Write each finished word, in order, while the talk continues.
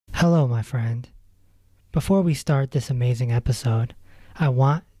Hello, my friend. Before we start this amazing episode, I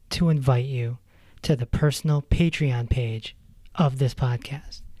want to invite you to the personal Patreon page of this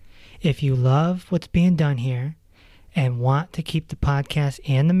podcast. If you love what's being done here and want to keep the podcast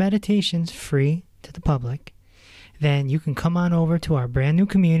and the meditations free to the public, then you can come on over to our brand new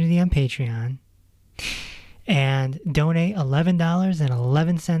community on Patreon and donate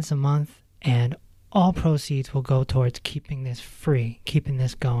 $11.11 a month, and all proceeds will go towards keeping this free, keeping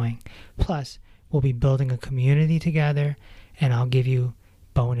this going. Plus, we'll be building a community together, and I'll give you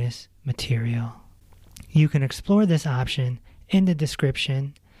bonus material. You can explore this option in the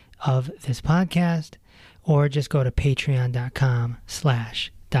description of this podcast, or just go to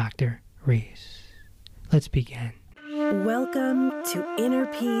patreon.com/Dr. Reese. Let's begin. Welcome to Inner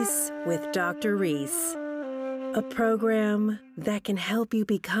Peace with Dr. Reese, a program that can help you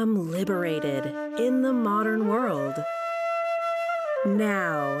become liberated in the modern world.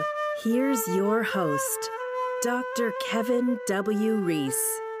 Now, here's your host, Dr. Kevin W.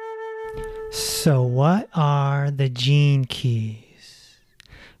 Reese. So what are the gene keys?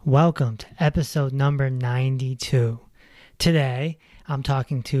 Welcome to episode number 92. Today, I'm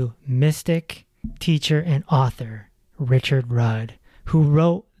talking to mystic, teacher, and author Richard Rudd, who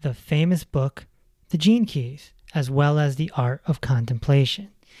wrote the famous book, The Gene Keys, as well as The Art of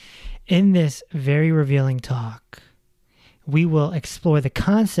Contemplation. In this very revealing talk, we will explore the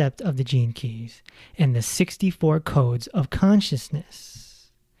concept of the gene keys and the 64 codes of consciousness.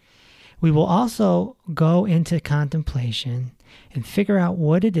 We will also go into contemplation and figure out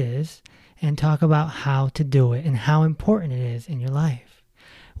what it is and talk about how to do it and how important it is in your life.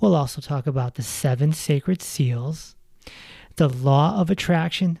 We'll also talk about the 7 sacred seals, the law of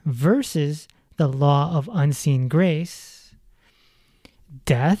attraction versus the law of unseen grace,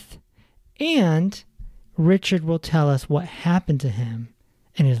 death, and Richard will tell us what happened to him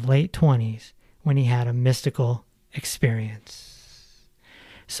in his late 20s when he had a mystical experience.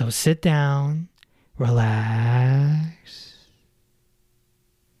 So sit down, relax,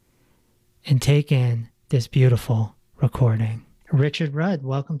 and take in this beautiful recording. Richard Rudd,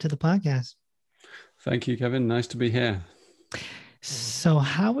 welcome to the podcast. Thank you, Kevin. Nice to be here. So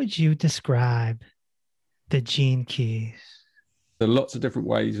how would you describe the gene keys? There are lots of different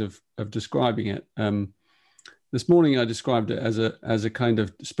ways of describing it. This morning, I described it as a kind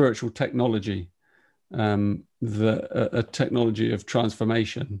of spiritual technology, a technology of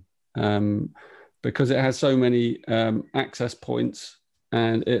transformation, because it has so many access points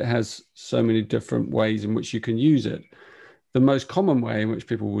and it has so many different ways in which you can use it. The most common way in which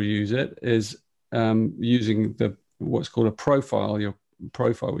people will use it is using what's called a profile, your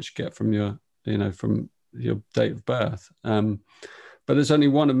profile, which you get from from your date of birth. But it's only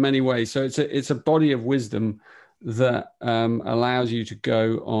one of many ways. So it's a body of wisdom that allows you to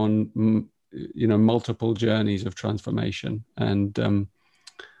go on, multiple journeys of transformation. And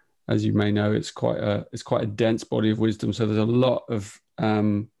as you may know, it's quite a dense body of wisdom. So there's a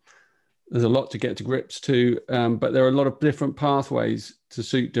lot to get to grips to, but there are a lot of different pathways to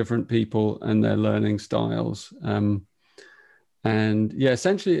suit different people and their learning styles. And yeah,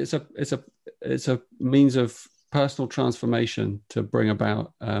 essentially, it's a means of personal transformation to bring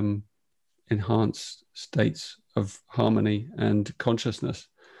about enhanced states of harmony and consciousness,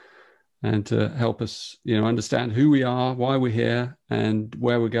 and to help us, understand who we are, why we're here, and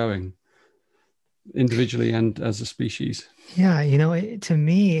where we're going, individually and as a species. Yeah, to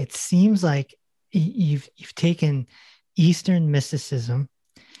me, it seems like you've taken Eastern mysticism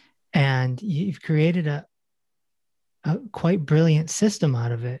and you've created a quite brilliant system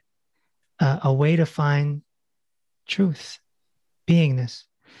out of it, a way to find truth, beingness.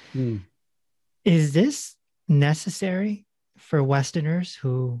 Is this necessary for Westerners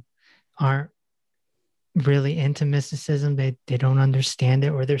who aren't really into mysticism? They don't understand it,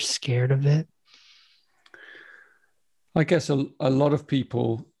 or they're scared of it? I guess a lot of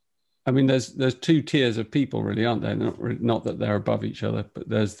people, I mean, there's 2 tiers of people, really, aren't there? Not that they're above each other, but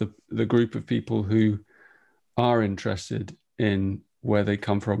there's the group of people who are interested in where they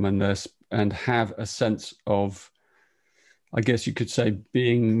come from and have a sense of, I guess you could say,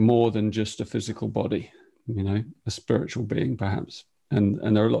 being more than just a physical body, a spiritual being perhaps. And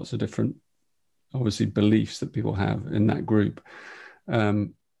there are lots of different, obviously, beliefs that people have in that group.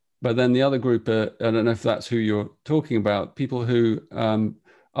 But then the other group, I don't know if that's who you're talking about, people who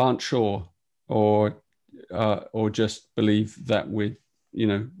aren't sure or just believe that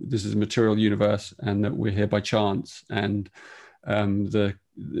this is a material universe and that we're here by chance, and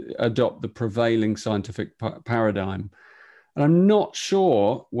adopt the prevailing scientific paradigm. And I'm not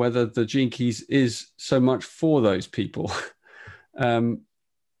sure whether the Gene Keys is so much for those people.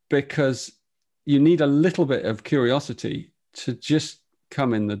 because you need a little bit of curiosity to just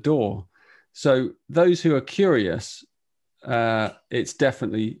come in the door. So those who are curious, it's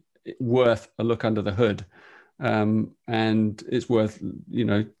definitely worth a look under the hood. And it's worth,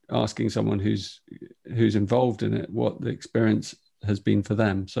 asking someone who's involved in it what the experience has been for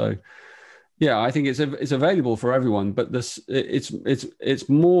them. So yeah, I think it's available for everyone, but it's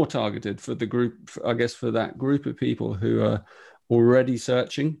more targeted for the group, I guess, for that group of people who are already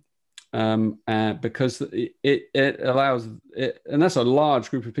searching, because it allows it, and that's a large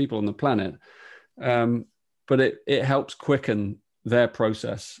group of people on the planet, but it helps quicken their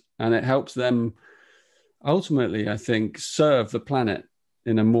process, and it helps them ultimately, I think, serve the planet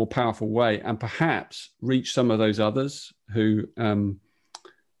in a more powerful way, and perhaps reach some of those others who,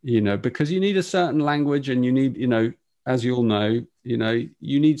 because you need a certain language, and you need, as you all know,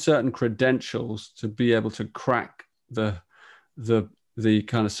 you need certain credentials to be able to crack the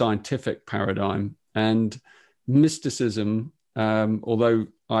kind of scientific paradigm. And mysticism, although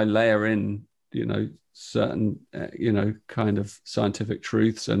I layer in, certain, kind of scientific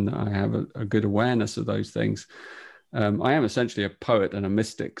truths, and I have a good awareness of those things. I am essentially a poet and a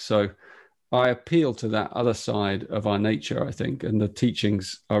mystic. So I appeal to that other side of our nature, I think, and the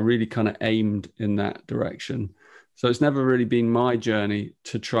teachings are really kind of aimed in that direction. So it's never really been my journey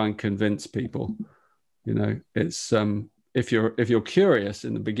to try and convince people. It's if you're curious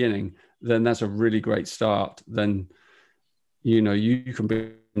in the beginning, then that's a really great start. Then you can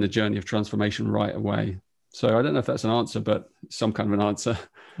begin the journey of transformation right away. So I don't know if that's an answer, but some kind of an answer.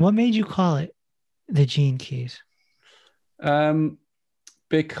 What made you call it the Gene Keys?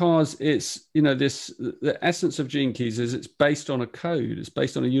 Because it's, the essence of Gene Keys is it's based on a code. It's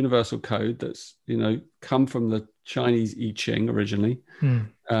based on a universal code that's, come from the Chinese I Ching originally.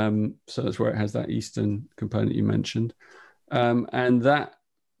 So that's where it has that Eastern component you mentioned. And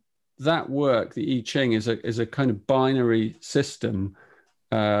that work, the I Ching, is a kind of binary system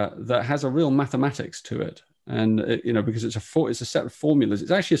that has a real mathematics to it. And, because it's a set of formulas.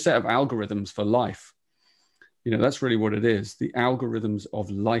 It's actually a set of algorithms for life. That's really what it is, the algorithms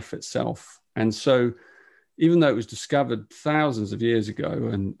of life itself. And so even though it was discovered thousands of years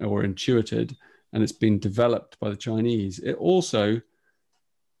ago or intuited, and it's been developed by the Chinese, it also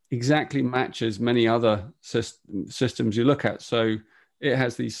exactly matches many other systems you look at. So it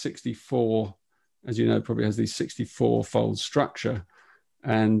has these 64, as you know, probably has these 64-fold structure.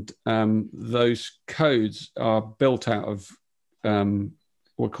 And those codes are built out of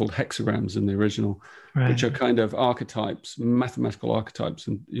what are called hexagrams in the original, right, which are kind of archetypes, mathematical archetypes,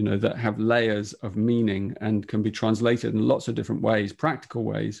 and that have layers of meaning and can be translated in lots of different ways, practical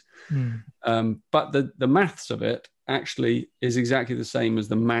ways. But the maths of it actually is exactly the same as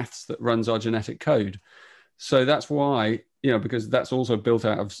the maths that runs our genetic code. So that's why, because that's also built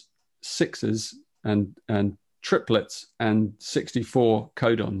out of sixes and triplets and 64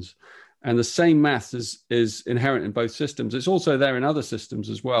 codons. And the same math is inherent in both systems. It's also there in other systems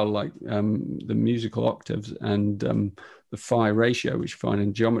as well, like the musical octaves and the phi ratio, which you find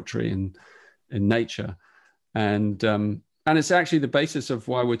in geometry and in nature. And it's actually the basis of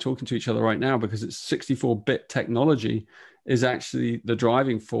why we're talking to each other right now, because it's 64-bit technology is actually the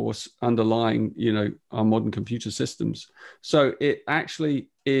driving force underlying, our modern computer systems. So it actually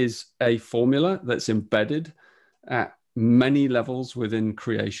is a formula that's embedded at many levels within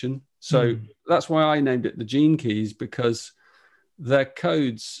creation. So that's why I named it the Gene Keys, because they're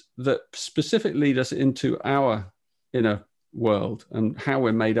codes that specifically lead us into our inner world and how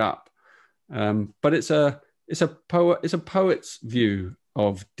we're made up. But it's a poet's view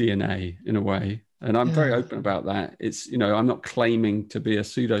of DNA in a way, and I'm very open about that. It's I'm not claiming to be a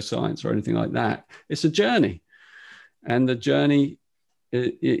pseudoscience or anything like that. It's a journey, and the journey,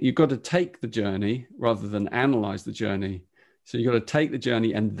 you've got to take the journey rather than analyze the journey. So you've got to take the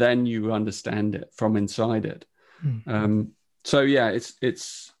journey and then you understand it from inside it. So yeah,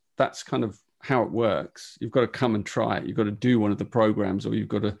 that's kind of how it works. You've got to come and try it. You've got to do one of the programs, or you've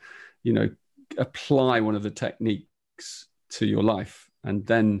got to, apply one of the techniques to your life, and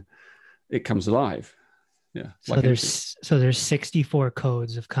then it comes alive. Yeah. So there's 64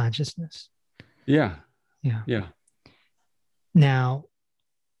 codes of consciousness. Yeah. Yeah. Yeah. Now,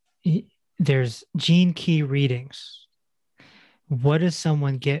 there's gene key readings. What does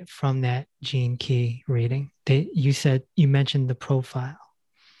someone get from that gene key reading? You mentioned the profile.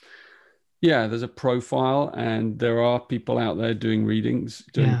 Yeah, there's a profile, and there are people out there doing readings,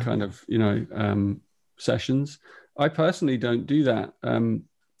 doing kind of, sessions. I personally don't do that.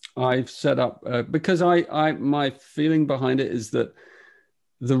 I've set up, because my feeling behind it is that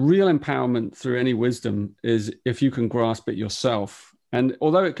the real empowerment through any wisdom is if you can grasp it yourself And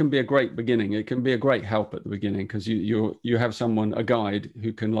although it can be a great beginning, it can be a great help at the beginning, because you have someone, a guide,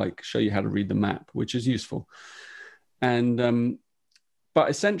 who can like show you how to read the map, which is useful. And but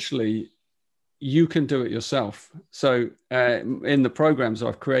essentially, you can do it yourself. So in the programs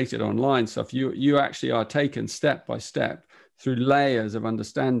I've created online stuff, you actually are taken step by step through layers of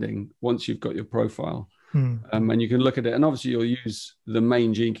understanding once you've got your profile. And you can look at it, and obviously you'll use the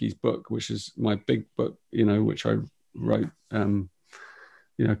main Gene Keys book, which is my big book, which I wrote 20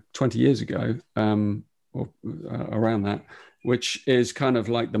 years ago, or around that, which is kind of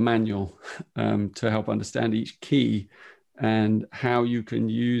like the manual to help understand each key and how you can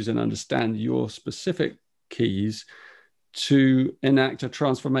use and understand your specific keys to enact a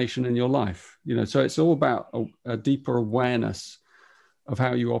transformation in your life. So it's all about a deeper awareness of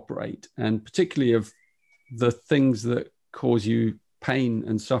how you operate, and particularly of the things that cause you pain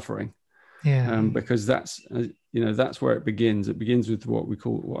and suffering. Because that's where it begins. It begins with what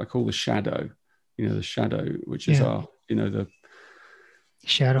I call the shadow. The shadow, which is our the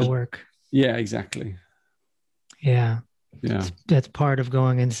shadow work. Yeah, exactly. Yeah. That's part of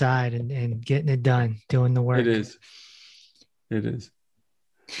going inside and getting it done, doing the work. It is.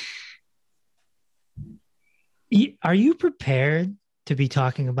 Are you prepared to be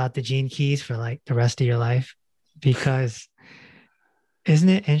talking about the Gene Keys for like the rest of your life? Because isn't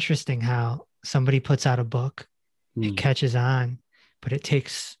it interesting how somebody puts out a book, it catches on, but it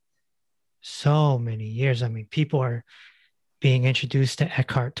takes so many years. I mean, people are being introduced to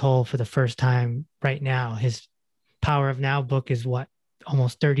Eckhart Tolle for the first time right now. His Power of Now book is what,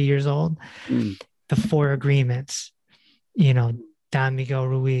 almost 30 years old? The Four Agreements, Don Miguel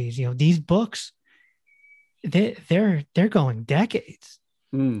Ruiz, these books, they're going decades.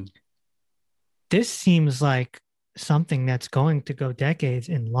 This seems like something that's going to go decades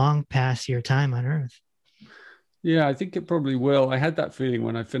and long past your time on Earth. Yeah, I think it probably will. I had that feeling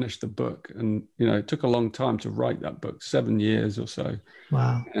when I finished the book, and it took a long time to write that book, 7 years or so.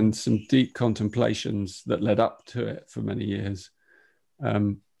 Wow. And some deep contemplations that led up to it for many years.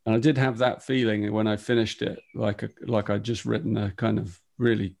 And I did have that feeling when I finished it, like I'd just written a kind of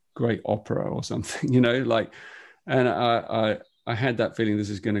really great opera or something, and I had that feeling this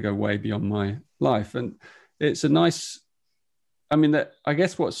is going to go way beyond my life. And it's a nice, I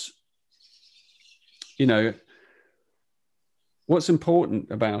guess what's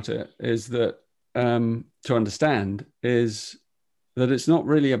important about it is that to understand is that it's not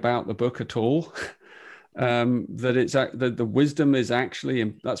really about the book at all. That the wisdom is actually,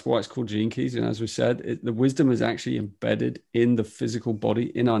 and that's why it's called Gene Keys. And as we said, the wisdom is actually embedded in the physical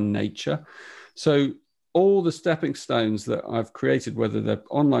body, in our nature. So all the stepping stones that I've created, whether they're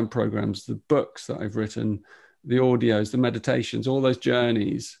online programs, the books that I've written, the audios, the meditations, all those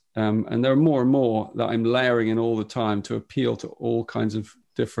journeys, and there are more and more that I'm layering in all the time to appeal to all kinds of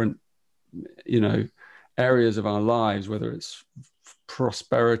different, areas of our lives, whether it's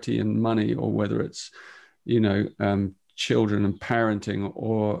prosperity and money, or whether it's, children and parenting,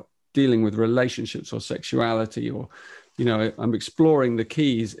 or dealing with relationships or sexuality, or, I'm exploring the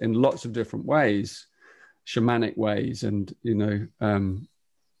keys in lots of different ways, shamanic ways, and,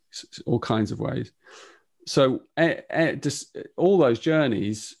 all kinds of ways. So just all those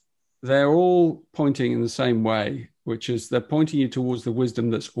journeys, they're all pointing in the same way, which is they're pointing you towards the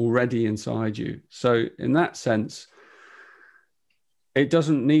wisdom that's already inside you. So in that sense, it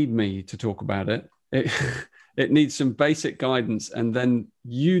doesn't need me to talk about it. It needs some basic guidance, and then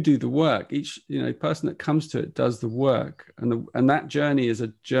you do the work. Each person that comes to it does the work, and that journey is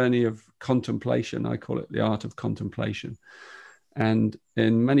a journey of contemplation. I call it the art of contemplation. And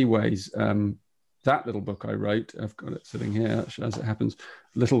in many ways, that little book I wrote, I've got it sitting here, as it happens,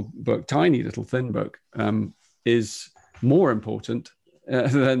 little book, tiny little thin book, is more important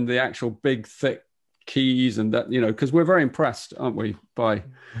than the actual big, thick keys, and that, because we're very impressed, aren't we, by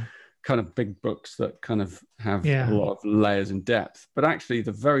kind of big books that kind of have a lot of layers and depth. But actually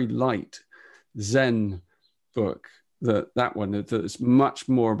the very light Zen book, that one, that's much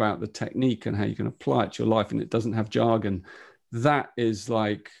more about the technique and how you can apply it to your life, and it doesn't have jargon. That is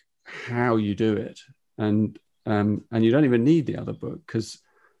like how you do it. And you don't even need the other book, because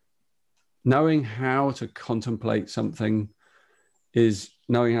knowing how to contemplate something is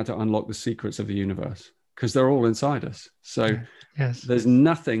knowing how to unlock the secrets of the universe, because they're all inside us. So there's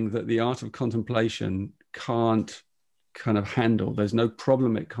nothing that the art of contemplation can't kind of handle. There's no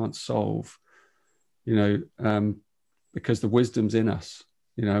problem it can't solve, because the wisdom's in us,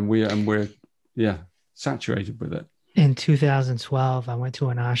 and we're saturated with it. In 2012, I went to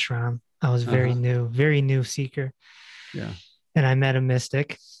an ashram. I was very new seeker. Yeah. And I met a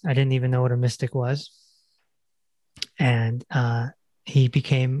mystic. I didn't even know what a mystic was. And he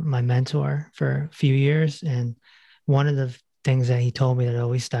became my mentor for a few years. And one of the things that he told me that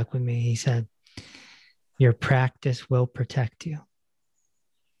always stuck with me, he said, your practice will protect you.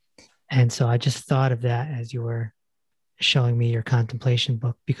 And so I just thought of that as you were showing me your contemplation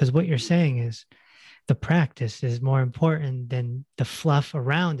book, because what you're saying is the practice is more important than the fluff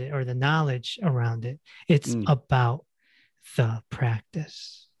around it or the knowledge around it. It's about the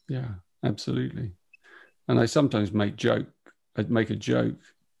practice. Yeah, absolutely. And I sometimes I'd make a joke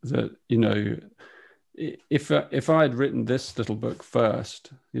that, you know, if I had written this little book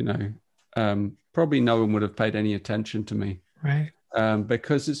first, you know, probably no one would have paid any attention to me. Right.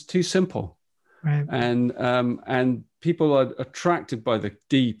 Because it's too simple. Right. And people are attracted by the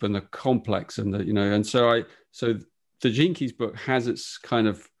deep and the complex and the, you know, and so the Gene Keys book has its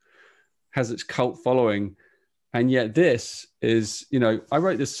cult following. And yet this is, you know, I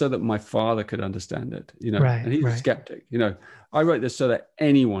wrote this so that my father could understand it, you know, right, and he's a skeptic, you know. I wrote this so that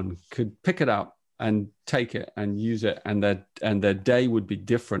anyone could pick it up and take it and use it, and their day would be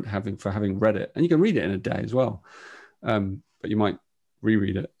different having read it. And you can read it in a day as well, but you might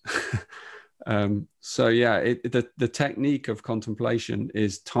reread it. So yeah, the technique of contemplation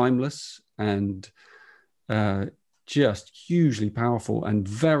is timeless and just hugely powerful and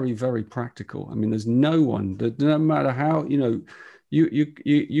very, very practical. I mean, there's no one that, no matter how, you know,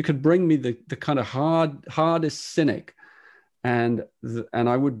 you could bring me the kind of hardest cynic, and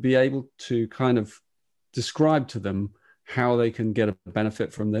I would be able to kind of describe to them how they can get a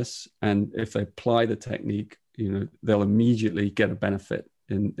benefit from this, and if they apply the technique, you know, they'll immediately get a benefit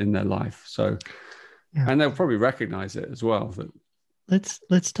in their life. So, yeah. And they'll probably recognize it as well. That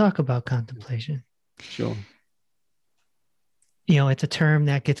let's talk about contemplation. Sure. You know, it's a term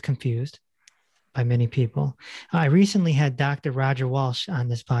that gets confused by many people. I recently had Dr. Roger Walsh on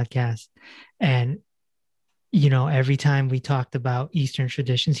this podcast, and you know, every time we talked about Eastern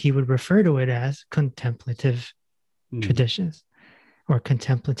traditions, he would refer to it as contemplative traditions or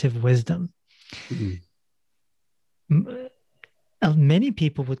contemplative wisdom. Many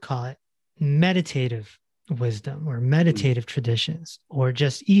people would call it meditative wisdom or meditative traditions, or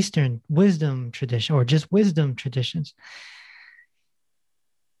just Eastern wisdom tradition, or just wisdom traditions.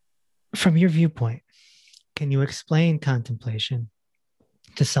 From your viewpoint, can you explain contemplation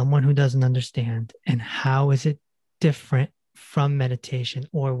to someone who doesn't understand, and how is it different from meditation,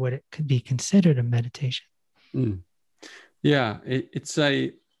 or what it could be considered a meditation? Yeah,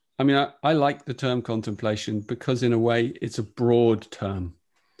 I mean, I like the term contemplation because in a way it's a broad term.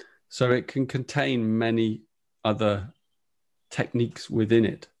 So it can contain many other techniques within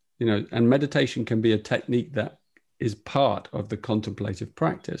it, you know, and meditation can be a technique that is part of the contemplative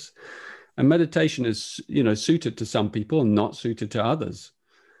practice. And meditation is, you know, suited to some people and not suited to others.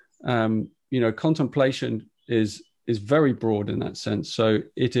 You know, contemplation is very broad in that sense. So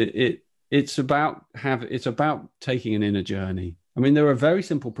it's about taking an inner journey. I mean, there are very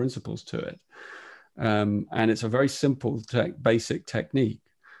simple principles to it, and it's a very simple basic technique.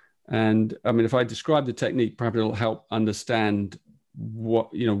 And I mean, if I describe the technique, perhaps it'll help understand what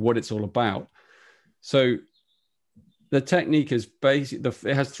it's all about. So the technique is basic.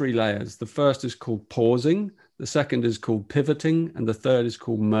 It has three layers. The first is called pausing. The second is called pivoting, and the third is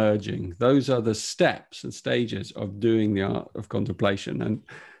called merging. Those are the steps and stages of doing the art of contemplation. And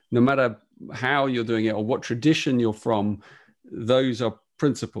no matter how you're doing it or what tradition you're from, those are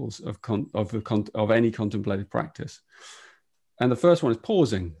principles of any contemplative practice. And the first one is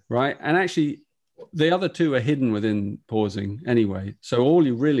pausing, right? And actually, the other two are hidden within pausing anyway. So all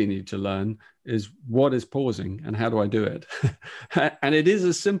you really need to learn is what is pausing and how do I do it? And it is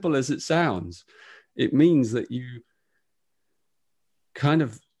as simple as it sounds. It means that you kind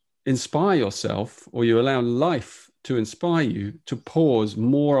of inspire yourself, or you allow life to inspire you to pause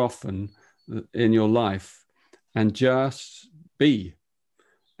more often in your life and just be.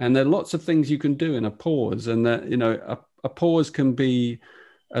 And there are lots of things you can do in a pause, and that, you know, a pause can be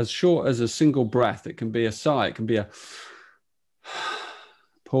as short as a single breath. It can be a sigh. It can be a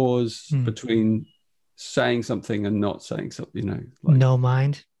pause between saying something and not saying something, you know, like, no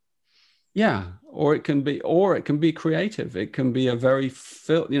mind. Yeah. Or it can be creative. It can be a very,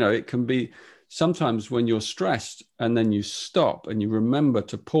 you know, it can be sometimes when you're stressed and then you stop and you remember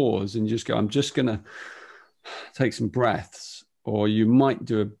to pause and you just go, I'm just going to take some breaths. Or you might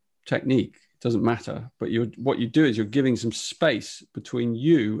do a technique. It doesn't matter. But what you do is you're giving some space between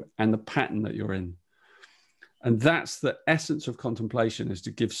you and the pattern that you're in. And that's the essence of contemplation, is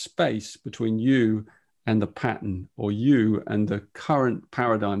to give space between you and the pattern, or you and the current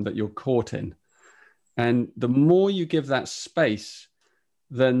paradigm that you're caught in. And the more you give that space,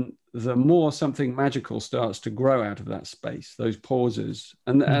 then the more something magical starts to grow out of that space, those pauses.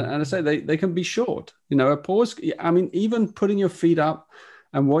 And I say they can be short. You know, a pause, I mean, even putting your feet up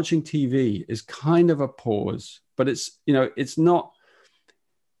and watching TV is kind of a pause, but it's, you know, it's not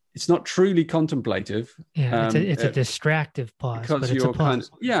truly contemplative. Yeah, it's a distractive pause, because but it's you're a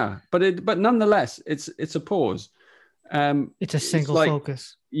pause. but nonetheless, it's a pause. It's a single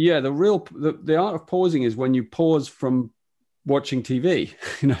focus. Yeah, the art of pausing is when you pause from watching TV,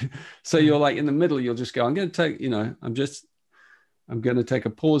 you know. So you're like in the middle, you'll just go, I'm going to take a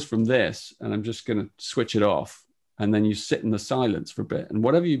pause from this, and I'm just going to switch it off. And then you sit in the silence for a bit, and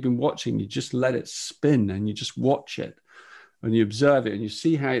whatever you've been watching, you just let it spin, and you just watch it, and you observe it, and you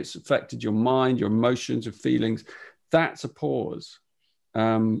see how it's affected your mind, your emotions, your feelings. That's a pause.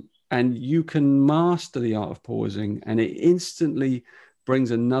 And you can master the art of pausing, and it instantly brings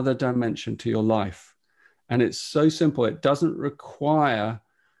another dimension to your life. And it's so simple. It doesn't require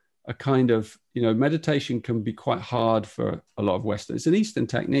a kind of, you know, meditation can be quite hard for a lot of Western. It's an Eastern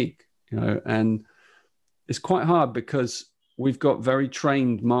technique, you know, and it's quite hard because we've got very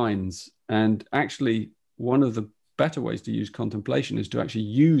trained minds. And actually, one of the better ways to use contemplation is to actually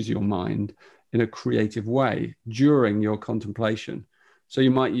use your mind in a creative way during your contemplation. So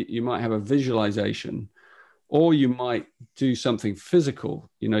you might have a visualization, or you might do something physical.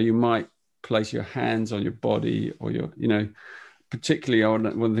 You know, you might place your hands on your body, or your, you know, particularly one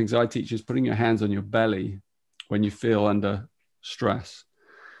of the things I teach is putting your hands on your belly when you feel under stress,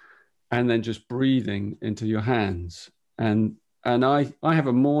 and then just breathing into your hands. And I have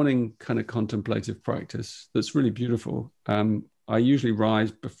a morning kind of contemplative practice that's really beautiful. I usually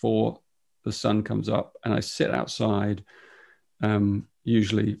rise before the sun comes up, and I sit outside,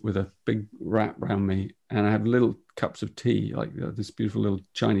 usually with a big wrap around me, and I have little cups of tea, like this beautiful little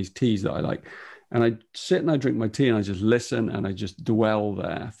Chinese teas that I like. And I sit and I drink my tea, and I just listen, and I just dwell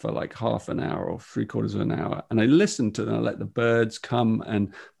there for like half an hour or 3/4 of an hour. And I listen to them. I let the birds come,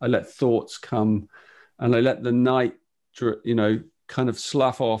 and I let thoughts come, and I let the night, you know, kind of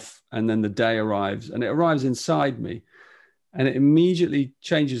slough off. And then the day arrives, and it arrives inside me. And it immediately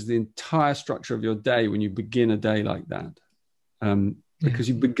changes the entire structure of your day when you begin a day like that. Because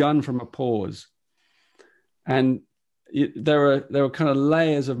you've begun from a pause. And there are kind of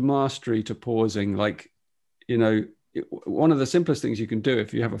layers of mastery to pausing. Like, you know, one of the simplest things you can do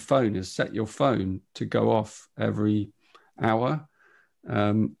if you have a phone is set your phone to go off every hour,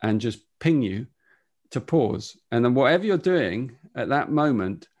 and just ping you to pause. And then whatever you're doing at that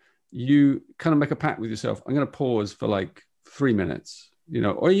moment, you kind of make a pact with yourself. I'm going to pause for like 3 minutes, you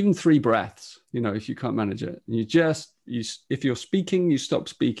know, or even 3 breaths, you know, if you can't manage it. And if you're speaking, you stop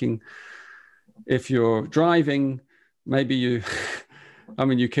speaking. If you're driving, maybe you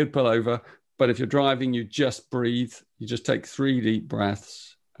could pull over, but if you're driving, you just breathe. You just take 3 deep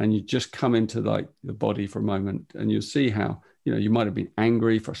breaths, and you just come into like the body for a moment, and you'll see how, you know, you might have been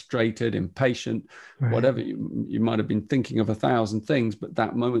angry, frustrated, impatient, right, whatever. You might have been thinking of 1,000 things, but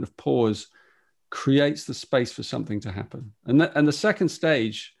that moment of pause creates the space for something to happen. And the second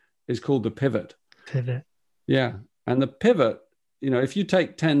stage is called the pivot. Pivot. Yeah. And the pivot, you know, if you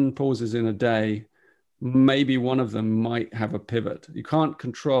take 10 pauses in a day, maybe one of them might have a pivot. You can't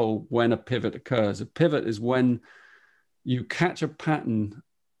control when a pivot occurs. A pivot is when you catch a pattern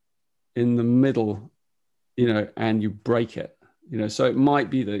in the middle, you know, and you break it. You know, so it might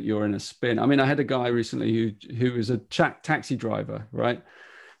be that you're in a spin. I mean, I had a guy recently who was a taxi driver, right?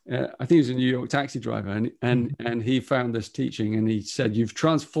 I think he was a New York taxi driver, and he found this teaching, and he said, "You've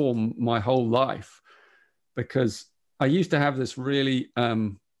transformed my whole life, because I used to have this really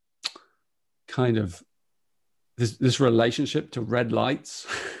kind of this relationship to red lights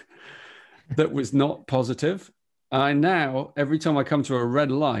that was not positive. I now, every time I come to a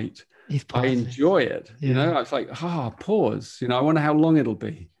red light, I enjoy it. Yeah. You know, it's like, pause. You know, I wonder how long it'll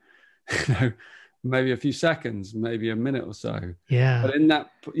be. You know, maybe a few seconds, maybe a minute or so. Yeah. But in that,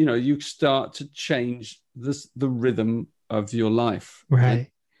 you know, you start to change the rhythm of your life.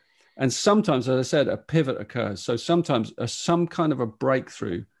 Right. And sometimes, as I said, a pivot occurs. So sometimes some kind of a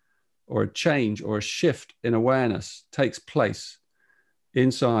breakthrough or a change or a shift in awareness takes place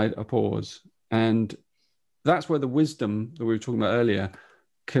inside a pause. And that's where the wisdom that we were talking about earlier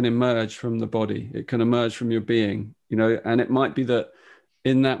can emerge from the body. It can emerge from your being, you know, and it might be that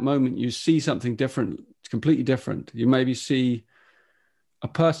in that moment you see something different, completely different. You maybe see a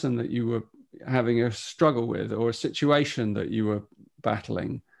person that you were having a struggle with, or a situation that you were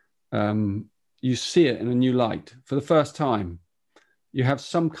battling. You see it in a new light for the first time. You have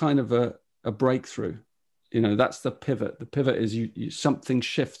some kind of a breakthrough, that's the pivot. The pivot is something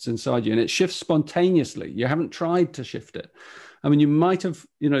shifts inside you, and it shifts spontaneously. You haven't tried to shift it. I mean, you might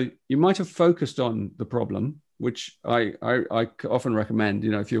have focused on the problem, which I often recommend.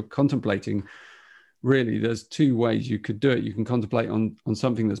 If you're contemplating, really, there's two ways you could do it. You can contemplate on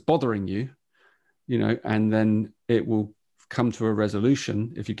something that's bothering you, and then it will come to a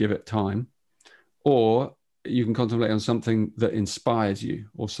resolution if you give it time, or you can contemplate on something that inspires you,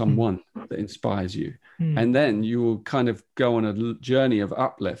 or someone that inspires you. And then you will kind of go on a journey of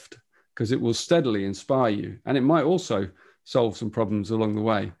uplift, because it will steadily inspire you. And it might also solve some problems along the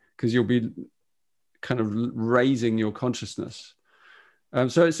way, because you'll be kind of raising your consciousness.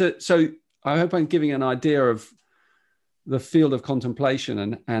 So I hope I'm giving an idea of the field of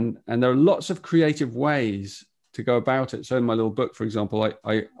contemplation, and there are lots of creative ways to go about it. So in my little book, for example,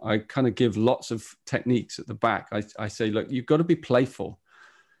 I kind of give lots of techniques at the back. I say, look, you've got to be playful.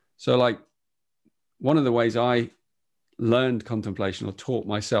 So like, one of the ways I learned contemplation, or taught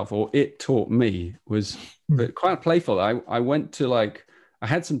myself, or it taught me, was quite playful. I went to I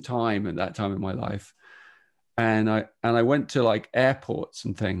had some time at that time in my life, and I went to like airports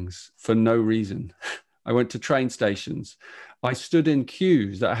and things for no reason. I went to train stations. I stood in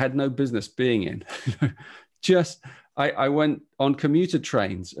queues that I had no business being in. I went on commuter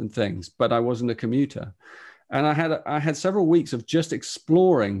trains and things, but I wasn't a commuter. And I had several weeks of just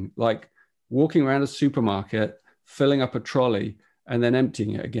exploring, like walking around a supermarket, filling up a trolley, and then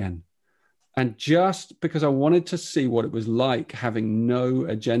emptying it again. And just because I wanted to see what it was like having no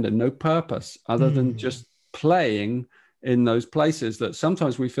agenda, no purpose, other than just playing in those places that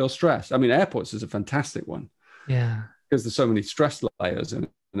sometimes we feel stressed. I mean, airports is a fantastic one. Yeah. Because there's so many stress layers in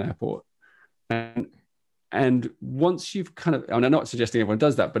an airport. And once you've kind of, and I'm not suggesting everyone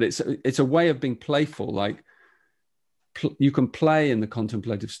does that, but it's a way of being playful. Like you can play in the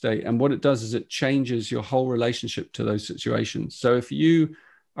contemplative state. And what it does is it changes your whole relationship to those situations. So if you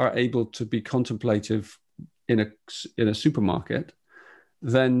are able to be contemplative in a supermarket,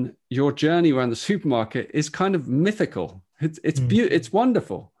 then your journey around the supermarket is kind of mythical. It's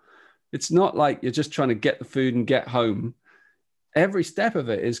wonderful. It's not like you're just trying to get the food and get home. Every step of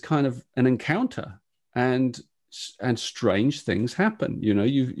it is kind of an encounter, and strange things happen.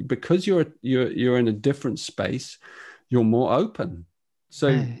 Because you're in a different space, you're more open.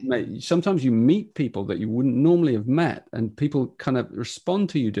 So sometimes you meet people that you wouldn't normally have met, and people kind of respond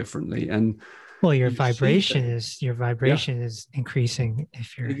to you differently. And well, your vibration is increasing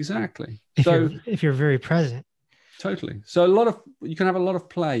if you're if you're very present. Totally. So you can have a lot of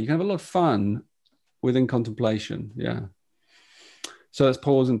play. You can have a lot of fun within contemplation. Yeah. So let's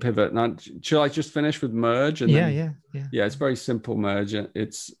pause and pivot. Now, shall I just finish with merge? And Yeah, it's very simple merge.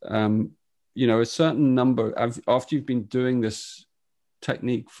 It's a certain number after you've been doing this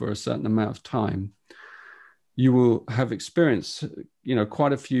technique for a certain amount of time, you will have experienced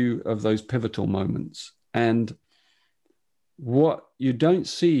quite a few of those pivotal moments. And what you don't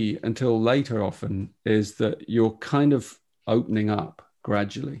see until later often is that you're kind of opening up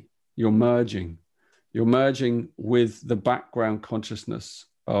gradually. You're merging with the background consciousness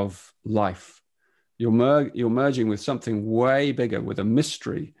of life. You're merging with something way bigger, with a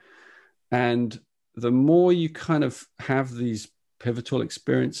mystery. And the more you kind of have these pivotal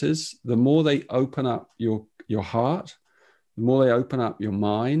experiences, the more they open up your heart, the more they open up your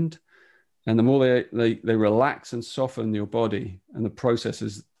mind, and the more they relax and soften your body and the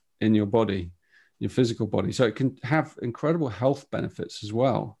processes in your body, your physical body. So it can have incredible health benefits as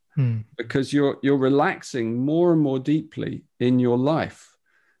well, because you're relaxing more and more deeply in your life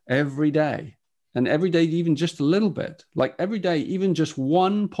every day. And every day, even just a little bit, like every day, even just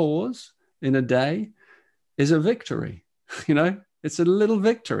one pause in a day is a victory. It's a little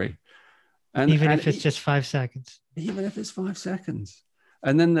victory. And even if it's just 5 seconds. Even if it's 5 seconds.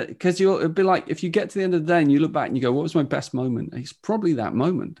 And then, because it'd be like, if you get to the end of the day and you look back and you go, what was my best moment? It's probably that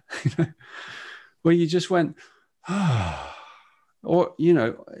moment, where you just went, or,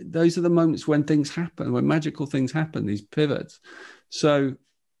 those are the moments when things happen, when magical things happen, these pivots. So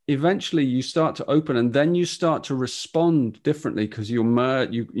eventually you start to open, and then you start to respond differently, because you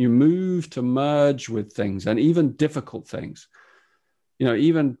move to merge with things, and even difficult things,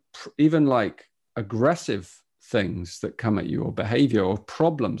 even like aggressive things that come at you, or behavior, or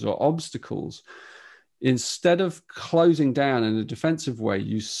problems, or obstacles. Instead of closing down in a defensive way,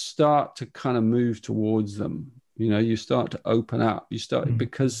 you start to kind of move towards them. You start to open up. You start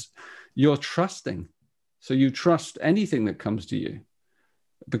because you're trusting. So you trust anything that comes to you,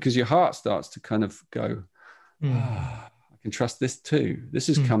 because your heart starts to kind of go, I can trust this too. This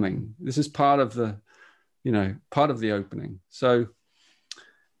is coming. This is part of the opening. So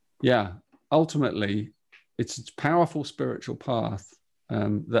yeah, ultimately, it's a powerful spiritual path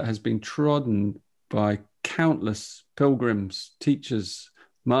that has been trodden by countless pilgrims, teachers,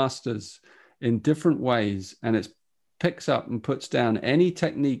 masters in different ways, and it picks up and puts down any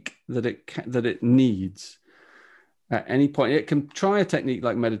technique that it needs at any point. It can try a technique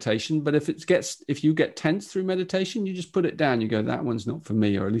like meditation, but if you get tense through meditation, you just put it down. You go, that one's not for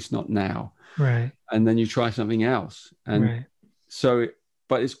me, or at least not now. Right. And then you try something else. And right. so,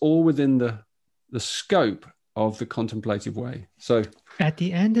 but it's all within the scope of the contemplative way. So at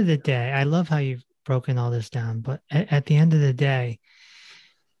the end of the day, I love how you've broken all this down, but at the end of the day,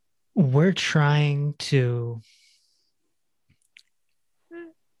 we're trying to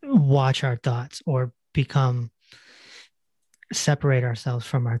watch our thoughts or separate ourselves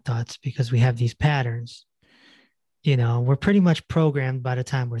from our thoughts because we have these patterns. You know, we're pretty much programmed by the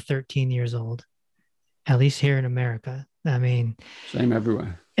time we're 13 years old, at least here in America. I mean, same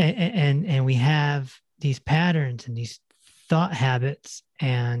everywhere. And we have these patterns and these thought habits,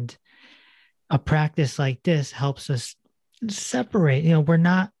 and a practice like this helps us separate. You know, we're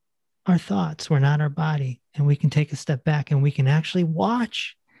not our thoughts, we're not our body, and we can take a step back and we can actually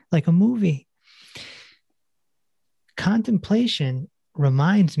watch like a movie. Contemplation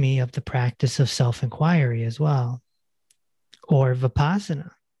reminds me of the practice of self-inquiry as well, or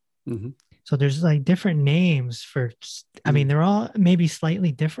Vipassana. Mm-hmm. So there's like different names for, I mean, they're all maybe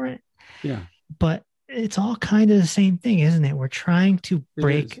slightly different. Yeah. But it's all kind of the same thing, isn't it? We're trying to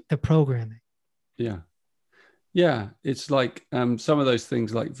break the programming. Yeah. Yeah. It's like some of those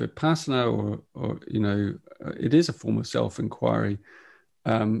things like Vipassana or you know, it is a form of self-inquiry.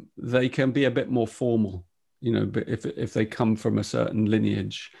 They can be a bit more formal, you know, but if they come from a certain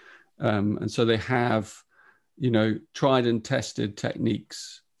lineage. And so they have, you know, tried and tested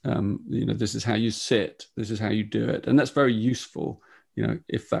techniques. You know, this is how you sit, this is how you do it. And that's very useful, you know,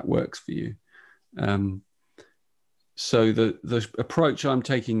 if that works for you. So the approach I'm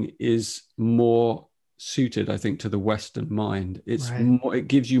taking is more suited, I think, to the Western mind. It's more, it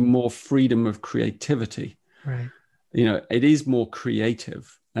gives you more freedom of creativity. Right. You know, it is more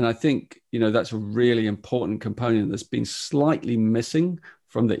creative. And I think, you know, that's a really important component that's been slightly missing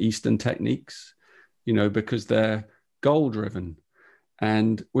from the Eastern techniques, you know, because they're goal driven,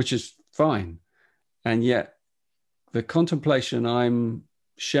 and which is fine. And yet the contemplation I'm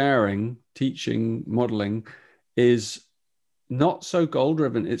sharing, teaching, modeling is not so goal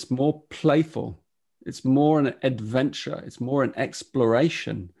driven. It's more playful. It's more an adventure. It's more an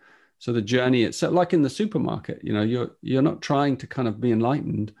exploration. So the journey itself, like in the supermarket, you know, you're not trying to kind of be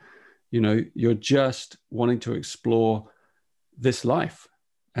enlightened, you know, you're just wanting to explore this life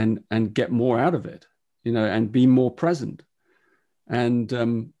and get more out of it, you know, and be more present. And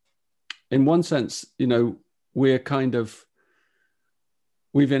in one sense, you know, we've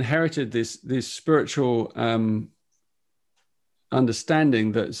inherited this spiritual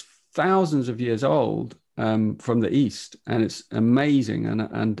understanding that's thousands of years old from the East, and it's amazing.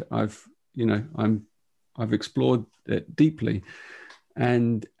 And I've explored it deeply,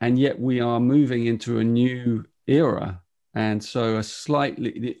 and yet we are moving into a new era, and so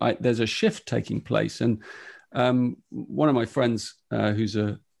there's a shift taking place. And one of my friends, who's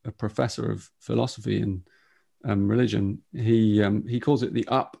a professor of philosophy and religion, he calls it the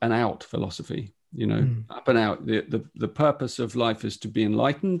up and out philosophy. You know, up and out. The purpose of life is to be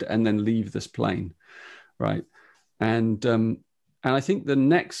enlightened and then leave this plane, right? And I think the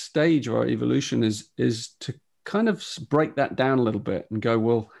next stage of our evolution is to kind of break that down a little bit and go,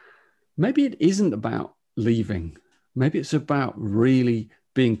 well, maybe it isn't about leaving. Maybe it's about really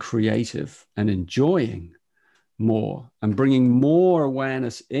being creative and enjoying more and bringing more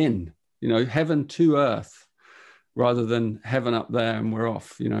awareness in, you know, heaven to earth, rather than heaven up there and we're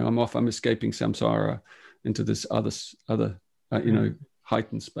off. You know, I'm escaping samsara into this other you know,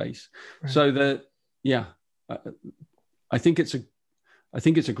 heightened space. Right. So I think it's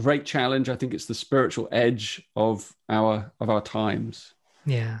a great challenge. I think it's the spiritual edge of our times.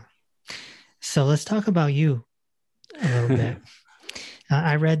 Yeah. So let's talk about you a little bit.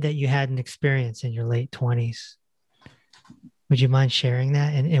 I read that you had an experience in your late 20s. Would you mind sharing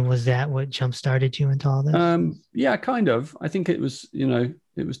that? And was that what jump-started you into all this? Yeah, kind of. I think it was, you know,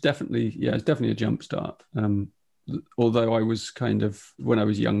 it's definitely a jump start. Although I was kind of, when I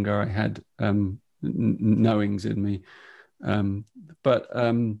was younger, I had knowings in me. But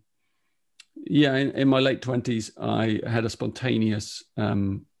in my late 20s, I had a spontaneous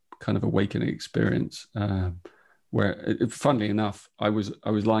kind of awakening experience where, funnily enough, I was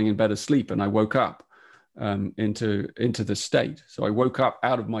lying in bed asleep and I woke up into the state. So I woke up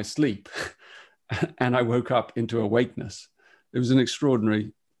out of my sleep and I woke up into awakeness. It was an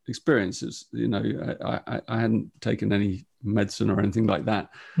extraordinary experiences. You know, I hadn't taken any medicine or anything like that.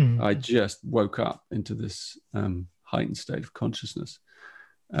 I just woke up into this heightened state of consciousness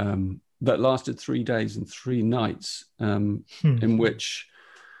that lasted 3 days and 3 nights, in which,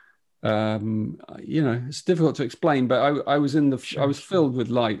 you know, it's difficult to explain, but I was I was filled with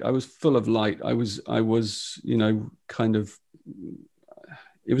light. I was full of light. I was, you know, kind of,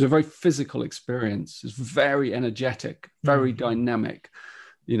 it was a very physical experience. It's very energetic, very dynamic,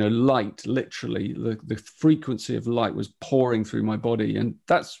 you know, light, literally the frequency of light was pouring through my body. And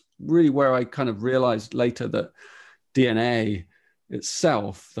that's really where I kind of realized later that DNA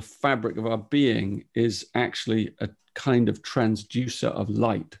itself, the fabric of our being, is actually a kind of transducer of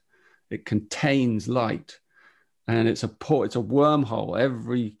light. It contains light, and it's a wormhole.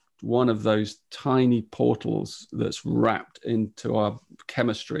 Every one of those tiny portals that's wrapped into our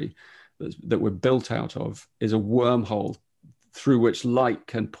chemistry that we're built out of is a wormhole through which light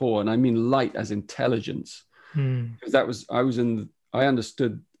can pour. And I mean light as intelligence. Because I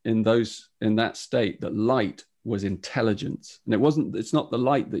understood in that state that light was intelligence. And it's not the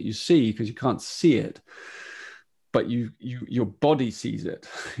light that you see, because you can't see it, but your body sees it.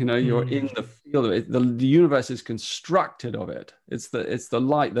 You know, you're in the field of it. The universe is constructed of it. It's the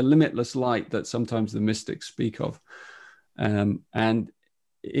light, the limitless light that sometimes the mystics speak of. And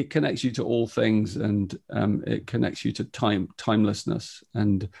it connects you to all things, and it connects you to timelessness.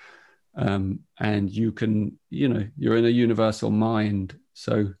 And you can, you know, you're in a universal mind.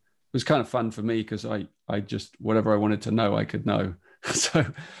 So it was kind of fun for me, because I just, whatever I wanted to know, I could know.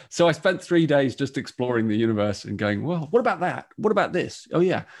 So I spent 3 days just exploring the universe and going, well, what about that? What about this? Oh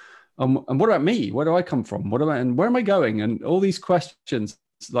yeah. And what about me? Where do I come from? And where am I going? And all these questions,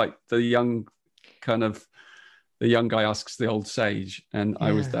 like the young guy asks the old sage. And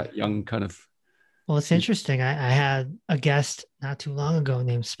I was that young kind of. Well, it's interesting. I had a guest not too long ago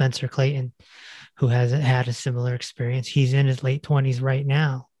named Spencer Clayton, who has had a similar experience. He's in his late 20s right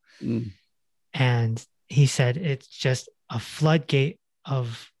now. And he said it's just a floodgate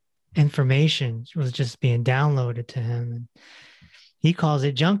of information was just being downloaded to him. And he calls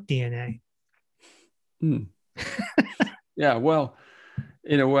it junk DNA. Yeah, well,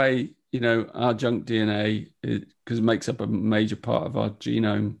 in a way, you know, our junk DNA, because it makes up a major part of our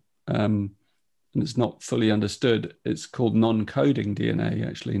genome, and it's not fully understood. It's called non-coding DNA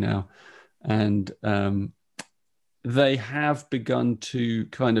actually now. And they have begun to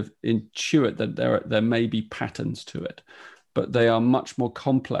kind of intuit that there may be patterns to it, but they are much more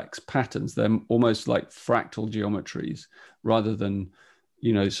complex patterns. They're almost like fractal geometries rather than,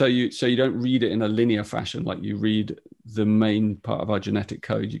 you know, so you don't read it in a linear fashion like you read the main part of our genetic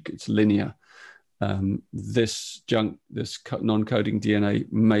code. It's linear. This non-coding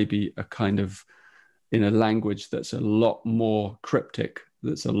DNA may be a kind of, in a language that's a lot more cryptic,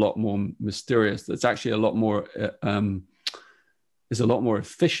 that's a lot more mysterious, that's actually a lot more is a lot more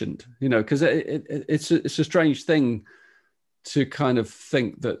efficient, you know, because it's a strange thing to kind of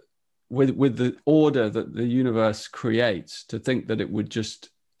think that with the order that the universe creates, to think that it would just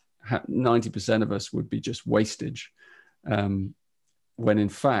 90% of us would be just wastage, when in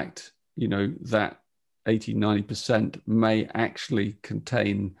fact, you know, that 80-90% may actually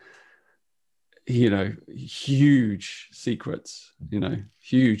contain, you know, huge secrets,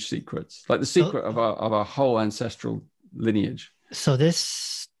 like the secret of our whole ancestral lineage. So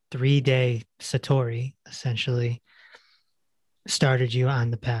this 3-day Satori essentially started you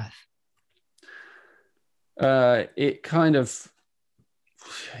on the path. It kind of,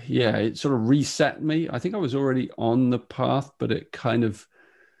 yeah, it sort of reset me. I think I was already on the path, but it kind of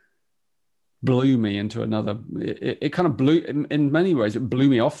blew me into another. It kind of blew, in many ways, it blew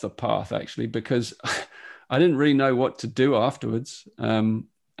me off the path actually, because I didn't really know what to do afterwards. And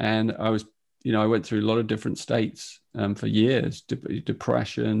I was, you know, I went through a lot of different states for years,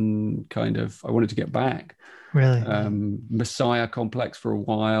 depression, kind of, I wanted to get back. Really? Messiah complex for a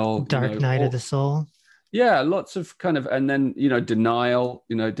while. Dark night of the soul. Yeah, lots of kind of, and then, you know, denial,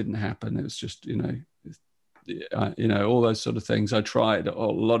 you know, it didn't happen. It was just, you know, all those sort of things. I tried a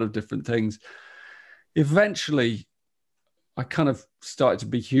lot of different things. Eventually, I kind of started to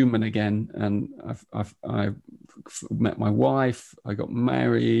be human again, and I met my wife. I got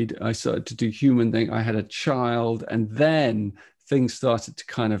married. I started to do human thing. I had a child, and then things started to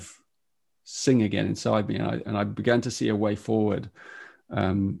kind of sing again inside me, and I began to see a way forward.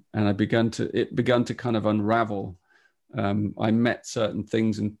 And it began to kind of unravel. I met certain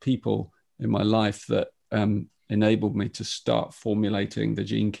things and people in my life that enabled me to start formulating the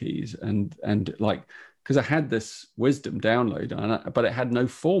gene keys, and like, because I had this wisdom download, but it had no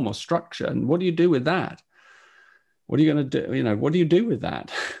form or structure. And what do you do with that? what are you going to do? You know, what do you do with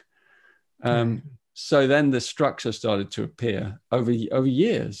that? So then the structure started to appear over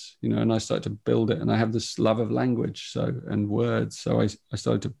years, you know, and I started to build it. And I have this love of language, and words. So I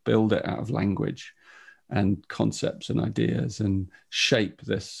started to build it out of language and concepts and ideas, and shape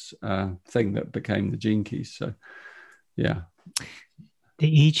this thing that became the Gene Keys. So, yeah.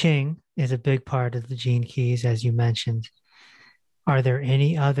 The I Ching is a big part of the Gene Keys, as you mentioned. Are there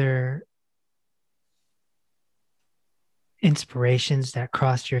any other inspirations that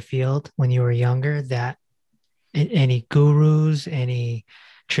crossed your field when you were younger, that any gurus, any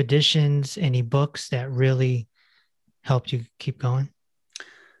traditions, any books that really helped you keep going?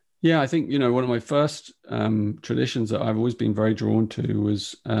 Yeah, I think, you know, one of my first traditions that I've always been very drawn to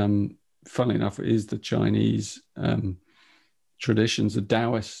was, funnily enough, is the Chinese traditions, the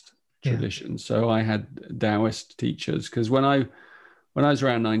Taoist traditions. So I had Taoist teachers, because when I was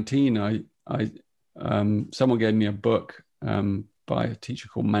around 19, someone gave me a book by a teacher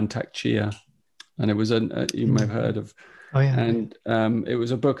called Mantak Chia, and it was you may have heard of. Oh yeah. And it was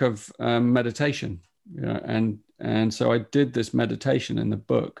a book of meditation, you know, and so I did this meditation in the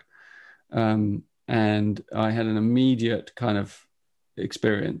book, and I had an immediate kind of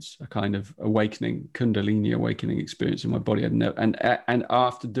experience, a kind of awakening, Kundalini awakening experience in my body. And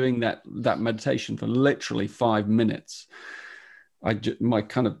after doing that meditation for literally 5 minutes, my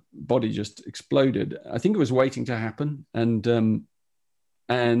kind of body just exploded. I think it was waiting to happen. And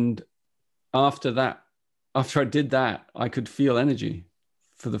after that, after I did that, I could feel energy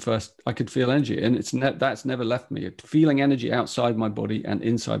I could feel energy, and that's never left me. Feeling energy outside my body and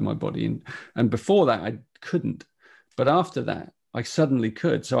inside my body. And before that, I couldn't. But after that, I suddenly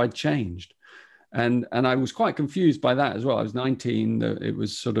could. So I changed. And I was quite confused by that as well. I was 19. It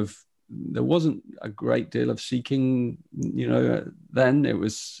was sort of, there wasn't a great deal of seeking, you know, then. It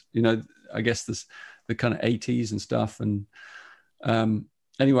was, you know, I guess the kind of 80s and stuff. And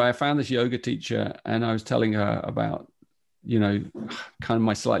anyway, I found this yoga teacher, and I was telling her about, you know, kind of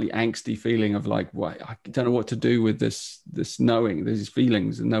my slightly angsty feeling of like, well, I don't know what to do with this knowing, these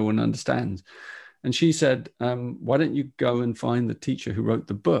feelings, and no one understands. And she said, why don't you go and find the teacher who wrote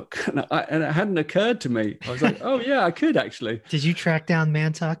the book? And it hadn't occurred to me. I was like, oh yeah, I could actually. Did you track down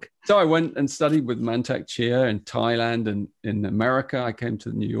Mantak? So I went and studied with Mantak Chia in Thailand and in America. I came to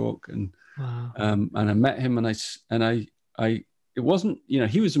New York, and Wow. and I met him, and I it wasn't, you know,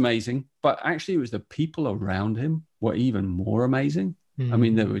 he was amazing, but actually it was the people around him were even more amazing. I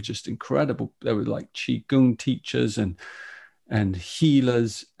mean, they were just incredible. They were like Qigong teachers and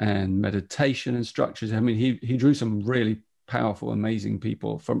healers and meditation instructors. I mean, he drew some really powerful, amazing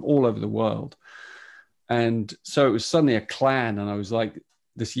people from all over the world. And so it was suddenly a clan, and I was like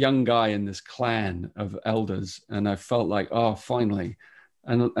this young guy in this clan of elders, and I felt like, oh, finally.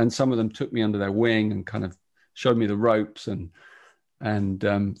 And some of them took me under their wing and kind of showed me the ropes, and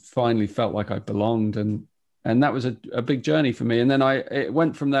finally felt like I belonged. And that was a big journey for me. And then it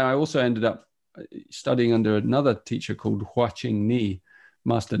went from there. I also ended up studying under another teacher called Hua Ching Ni,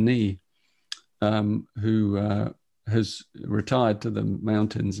 Master Ni, who has retired to the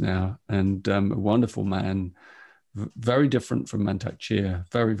mountains now, and a wonderful man, very different from Mantak Chia,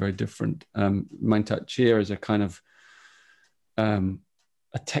 very, very different. Mantak Chia is a kind of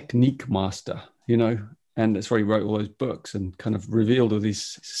a technique master, you know, and that's why he wrote all those books and kind of revealed all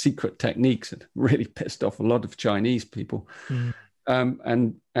these secret techniques and really pissed off a lot of Chinese people.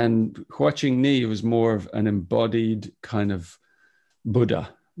 And Hua Ching Ni was more of an embodied kind of Buddha,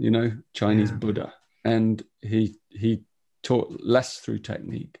 you know, Chinese Buddha. And he taught less through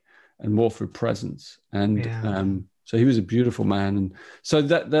technique and more through presence. And so he was a beautiful man. And so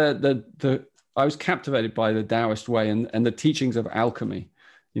that I was captivated by the Taoist way and the teachings of alchemy,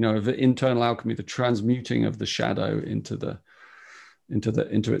 you know, of the internal alchemy, the transmuting of the shadow into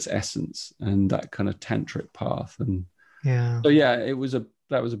its essence, and that kind of tantric path. And so yeah,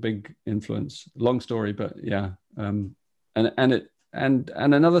 that was a big influence. Long story, but yeah. And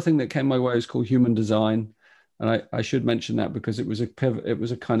another thing that came my way is called human design. And I should mention that because it was a pivot, it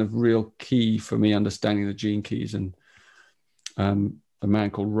was a kind of real key for me understanding the Gene Keys. And a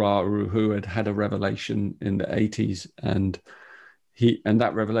man called Ra Uru, who had a revelation in the 80s, and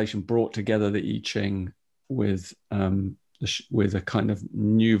that revelation brought together the I Ching with a kind of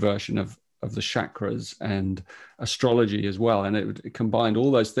new version of the chakras and astrology as well. And it combined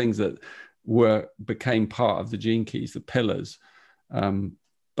all those things that became part of the Gene Keys, the pillars.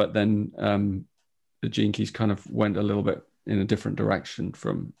 But then the Gene Keys kind of went a little bit in a different direction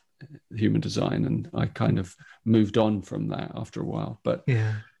from human design, and I kind of moved on from that after a while. But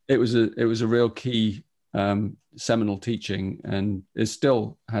it was a real key seminal teaching, and it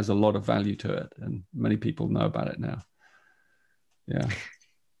still has a lot of value to it, and many people know about it now. Yeah.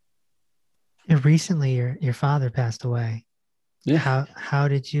 And recently, your father passed away. Yeah.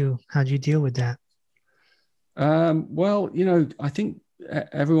 How'd you deal with that? Well, I think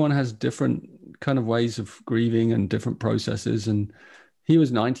everyone has different kind of ways of grieving and different processes. And he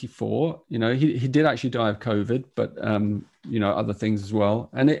was 94. He did actually die of COVID, but other things as well.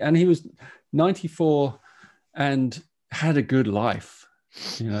 And he was 94 and had a good life,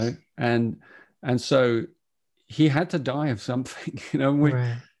 and so he had to die of something,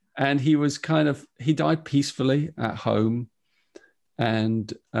 Right. and he died peacefully at home,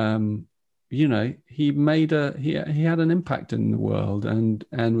 and he made he had an impact in the world, and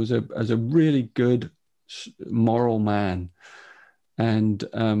was as a really good moral man, and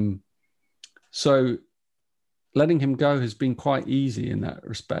so letting him go has been quite easy in that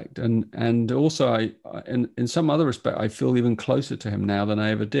respect, and also in some other respect I feel even closer to him now than I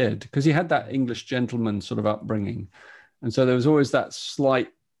ever did, because he had that English gentleman sort of upbringing, and so there was always that slight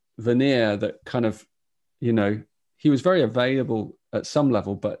veneer that kind of, he was very available at some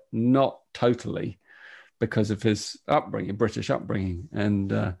level, but not totally, because of his upbringing, British upbringing.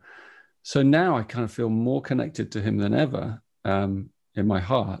 And so now I kind of feel more connected to him than ever, in my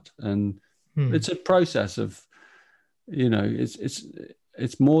heart. And it's a process of,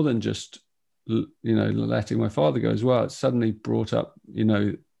 it's more than just, letting my father go as well. It suddenly brought up,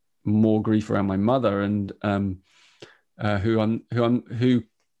 more grief around my mother, and who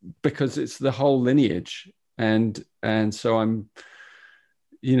because it's the whole lineage, and so I'm,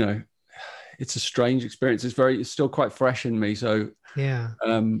 it's a strange experience. It's still quite fresh in me. So yeah,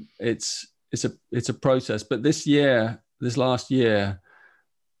 it's a process. But this last year,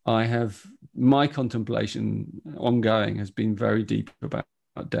 my contemplation ongoing has been very deep about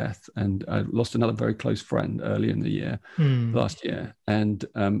death, and I lost another very close friend early in the year, last year, and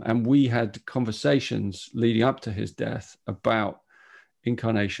we had conversations leading up to his death about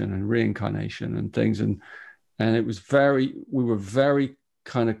incarnation and reincarnation and things, and it was we were very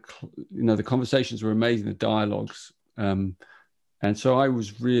kind of, the conversations were amazing, the dialogues, and so I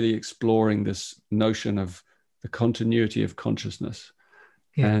was really exploring this notion of the continuity of consciousness,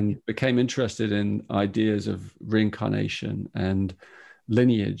 and became interested in ideas of reincarnation and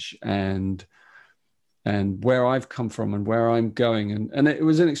lineage, and where I've come from and where I'm going, and it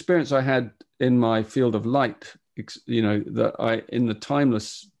was an experience I had in my field of light, that in the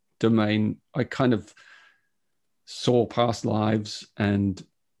timeless domain, I kind of saw past lives and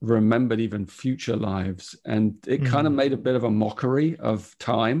remembered even future lives, and it kind of made a bit of a mockery of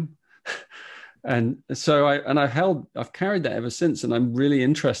time. And so I've carried that ever since, and I'm really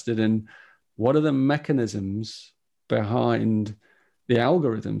interested in what are the mechanisms behind the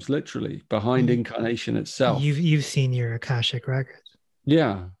algorithms, literally behind incarnation itself. You've seen your Akashic records.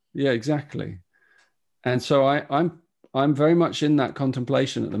 Yeah, exactly. And so I'm very much in that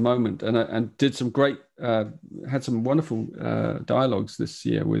contemplation at the moment, and did some great, had some wonderful dialogues this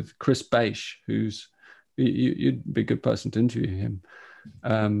year with Chris Baish, who's, you'd be a good person to interview him,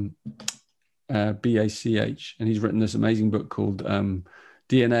 BACH, and he's written this amazing book called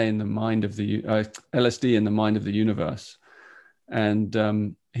DNA in the Mind of the LSD in the Mind of the Universe,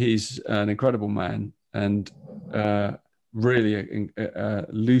 and he's an incredible man, and really a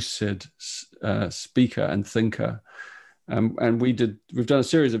lucid speaker and thinker. And we've done a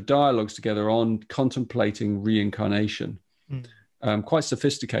series of dialogues together on contemplating reincarnation, quite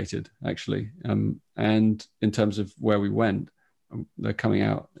sophisticated actually, and in terms of where we went. They're coming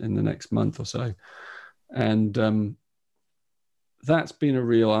out in the next month or so, and that's been a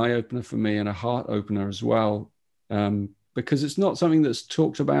real eye-opener for me, and a heart opener as well, because it's not something that's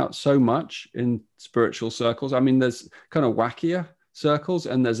talked about so much in spiritual circles. I mean, there's kind of wackier circles,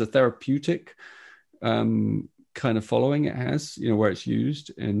 and there's a therapeutic kind of following it has, where it's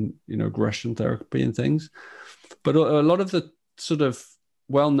used in, aggression therapy and things. But a lot of the sort of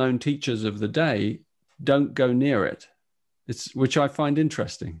well-known teachers of the day don't go near it. Which I find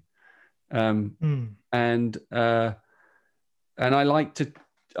interesting. And I like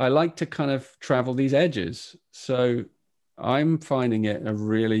to kind of travel these edges. So I'm finding it a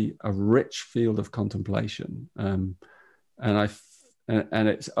rich field of contemplation. And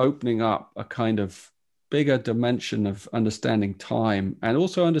it's opening up a kind of bigger dimension of understanding time, and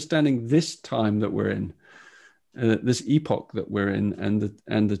also understanding this time that we're in, this epoch that we're in,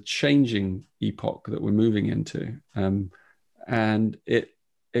 and the changing epoch that we're moving into. And it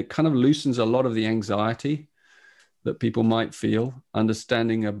kind of loosens a lot of the anxiety that people might feel,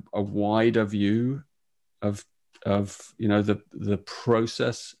 understanding a wider view of the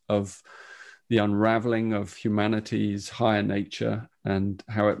process of the unraveling of humanity's higher nature and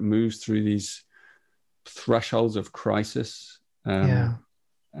how it moves through these thresholds of crisis,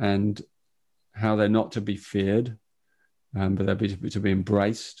 and how they're not to be feared, but they're to be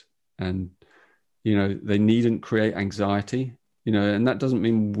embraced. And, you know, they needn't create anxiety, you know, and that doesn't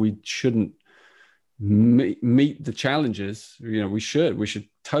mean we shouldn't meet the challenges. You know, we should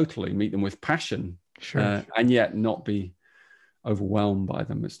totally meet them with passion, and yet not be overwhelmed by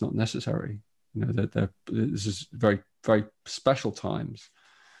them. It's not necessary. You know, that this is very, very special times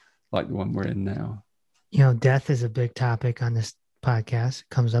like the one we're in now. You know, death is a big topic on this podcast. It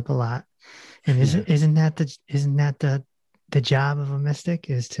comes up a lot. And isn't that the job of a mystic,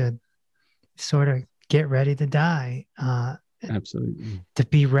 is to sort of get ready to die? Absolutely. To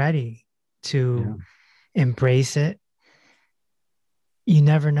be ready to embrace it. You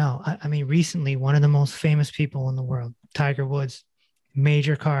never know. I mean, recently, one of the most famous people in the world, Tiger Woods,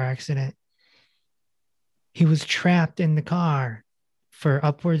 major car accident. He was trapped in the car for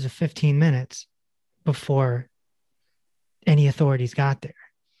upwards of 15 minutes before any authorities got there.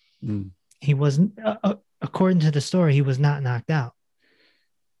 He wasn't, according to the story, he was not knocked out.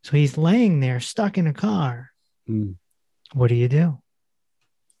 So he's laying there stuck in a car. What do?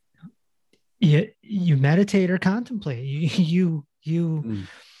 You meditate or contemplate. You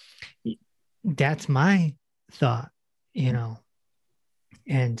that's my thought, you know.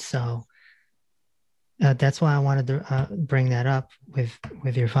 And so that's why I wanted to bring that up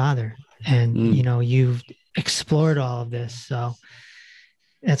with your father. And, you know, you've explored all of this. So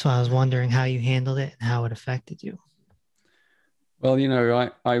that's why I was wondering how you handled it and how it affected you. Well, you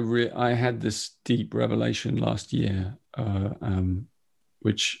know, I had this deep revelation last year,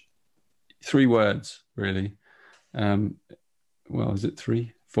 which 3 words, really. Well, is it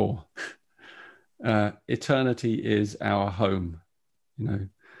 3? 4? Eternity is our home. You know,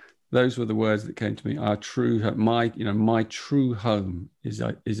 those were the words that came to me. My true home is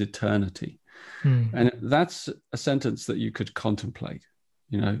eternity. And that's a sentence that you could contemplate.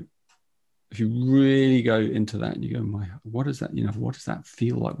 You know, if you really go into that and you go, what does that, you know, what does that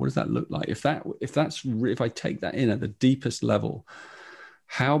feel like? What does that look like? If I take that in at the deepest level,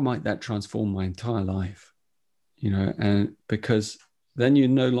 how might that transform my entire life? You know, and because then you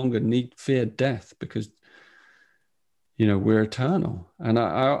no longer need fear death, because, you know, we're eternal. And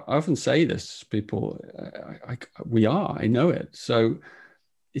I often say this to people, I know it. So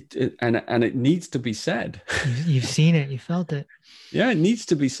and it needs to be said. You've seen it, you felt it. Yeah, it needs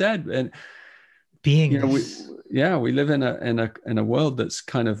to be said. And being, you know, we live in a world that's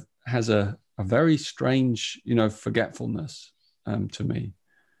kind of has a very strange, you know, forgetfulness to me,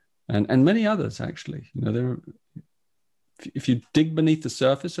 and many others actually. You know, if you dig beneath the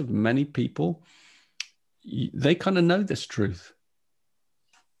surface of many people, they kind of know this truth.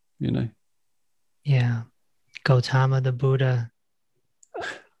 You know. Yeah. Gautama the Buddha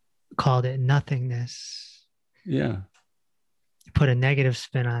called it nothingness. Yeah. Put a negative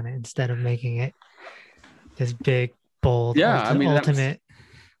spin on it instead of making it this big, bold, ultimate.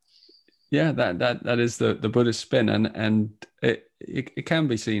 That is the Buddhist spin, and it can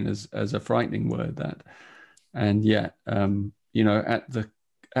be seen as a frightening word, that, and yet you know,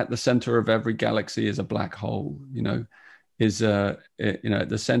 at the center of every galaxy is a black hole. You know, you know, at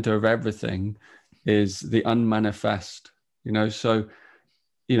the center of everything is the unmanifest. You know, so,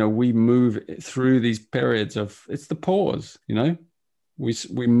 you know, we move through these periods of, it's the pause, you know,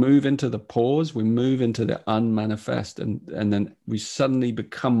 we move into the pause, we move into the unmanifest, and then we suddenly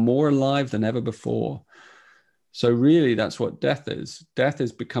become more alive than ever before. So really, that's what death is. Death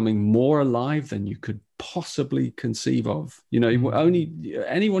is becoming more alive than you could possibly conceive of. You know, only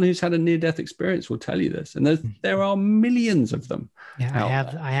anyone who's had a near-death experience will tell you this, and there are millions of them. Yeah,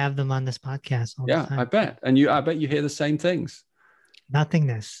 I have them on this podcast all the time. I bet, I bet you hear the same things.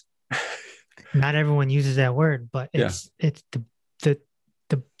 Nothingness. Not everyone uses that word, but it's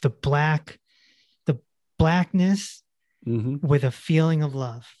the blackness with a feeling of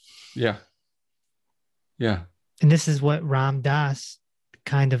love. Yeah. And this is what Ram Dass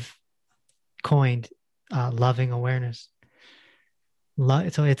kind of coined, loving awareness.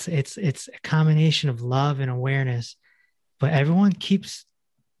 So it's a combination of love and awareness, but everyone keeps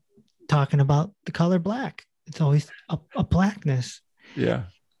talking about the color black. It's always a blackness. Yeah.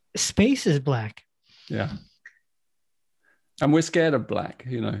 Space is black. Yeah. And we're scared of black,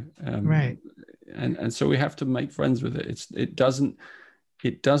 you know. Right. And so we have to make friends with it. It doesn't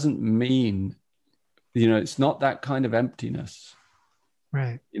mean, you know, it's not that kind of emptiness.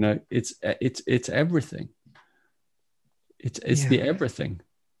 Right. You know, it's everything. It's the everything.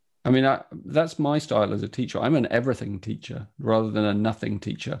 I mean, that's my style as a teacher. I'm an everything teacher rather than a nothing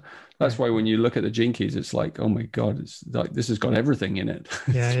teacher. That's Right. why when you look at the Gene Keys, it's like, oh my God, it's like this has got everything in it.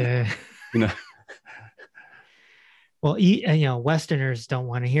 Yeah, yeah. You know, Well, Westerners don't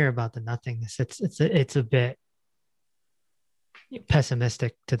want to hear about the nothingness. It's a bit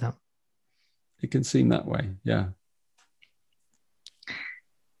pessimistic to them. it can seem that way. Yeah.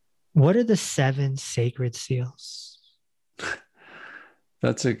 What are the 7 sacred seals?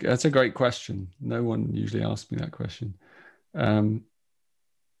 That's a great question. No one usually asks me that question. Um,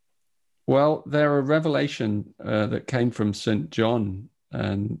 well, they're a revelation that came from St. John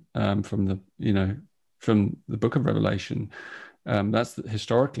and from the book of Revelation. That's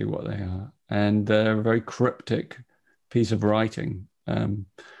historically what they are, and they're a very cryptic piece of writing. And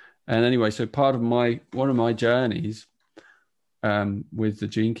anyway, so one of my journeys with the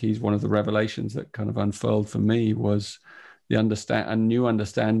Gene Keys, one of the revelations that kind of unfurled for me was a new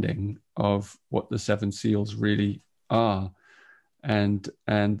understanding of what the 7 seals really are. And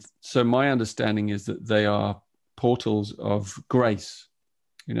so my understanding is that they are portals of grace.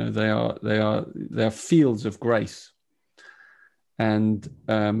 They are fields of grace. And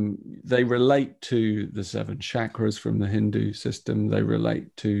they relate to the 7 chakras from the Hindu system. They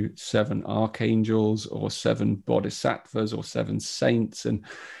relate to 7 archangels or 7 bodhisattvas or 7 saints.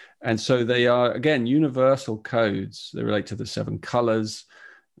 And so they are, again, universal codes. They relate to the 7 colors,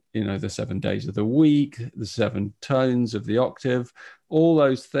 the 7 days of the week, the 7 tones of the octave. All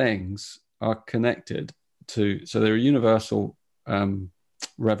those things are connected so they're a universal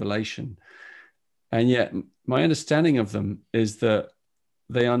revelation. And yet my understanding of them is that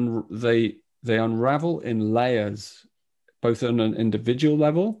they unravel in layers, both on an individual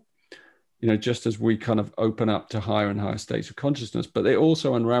level, just as we kind of open up to higher and higher states of consciousness, but they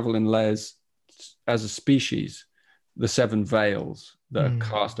also unravel in layers as a species, the 7 veils that are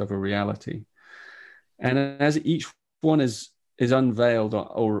cast over reality. And as each one is unveiled,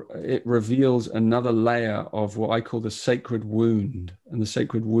 or it reveals another layer of what I call the sacred wound. And the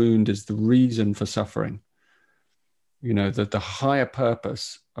sacred wound is the reason for suffering, the higher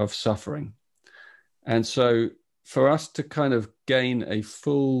purpose of suffering. And so for us to kind of gain a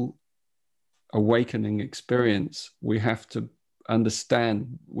full awakening experience, we have to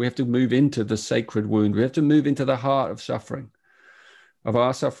understand, we have to move into the sacred wound. We have to move into the heart of suffering, of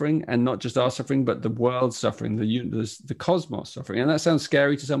our suffering, and not just our suffering, but the world's suffering, the cosmos suffering. And that sounds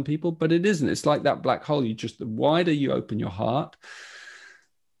scary to some people, but it isn't. It's like that black hole. The wider you open your heart,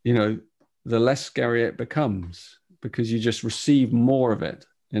 the less scary it becomes, because you just receive more of it,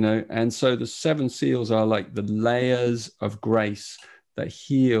 And so the 7 seals are like the layers of grace that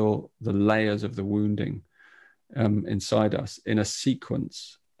heal the layers of the wounding inside us in a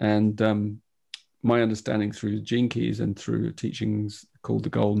sequence. And my understanding through Gene Keys and through teachings called the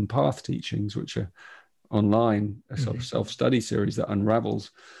Golden Path teachings, which are online, a sort of self-study series that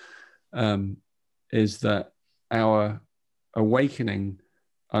unravels, is that our awakening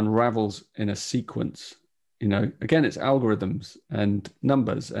unravels in a sequence. Again, it's algorithms and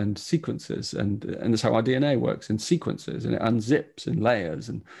numbers and sequences, and that's how our DNA works, in sequences, and it unzips in layers,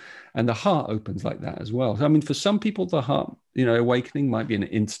 and the heart opens like that as well. So, I mean, for some people, the heart, awakening might be an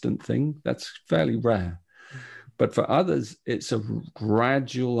instant thing. That's fairly rare. But for others, it's a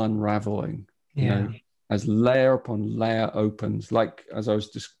gradual unraveling, as layer upon layer opens, like as I was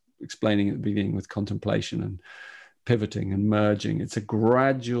just explaining at the beginning with contemplation and pivoting and merging. It's a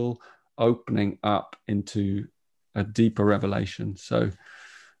gradual opening up into a deeper revelation. So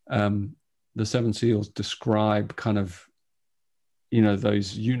the 7 seals describe kind of,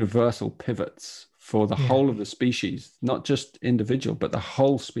 those universal pivots for the whole of the species, not just individual, but the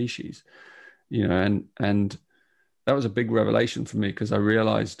whole species, and that was a big revelation for me, because I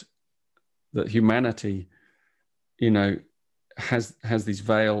realized that humanity, has these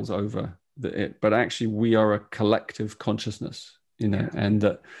veils over it, but actually we are a collective consciousness, and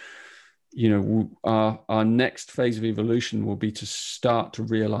that, our next phase of evolution will be to start to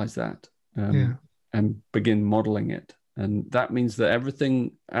realize that and begin modeling it. And that means that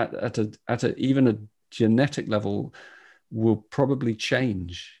everything at even a genetic level will probably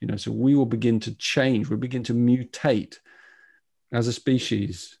change, so we will begin to change, we'll begin to mutate as a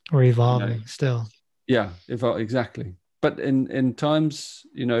species. Or evolving still. Yeah, exactly. But in times,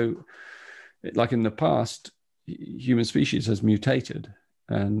 like in the past, human species has mutated,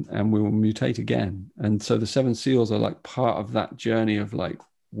 and we will mutate again. And so the 7 seals are like part of that journey of like,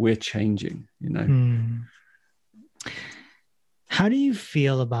 we're changing, How do you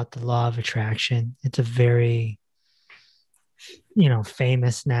feel about the law of attraction? It's a very,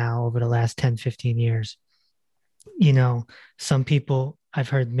 famous now over the last 10, 15 years. Some people I've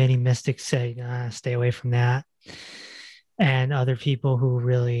heard many mystics say, stay away from that. And other people who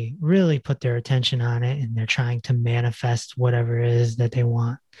really, really put their attention on it and they're trying to manifest whatever it is that they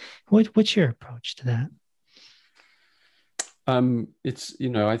want. What's your approach to that? It's,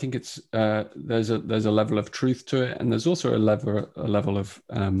 I think it's there's a level of truth to it, and there's also a level of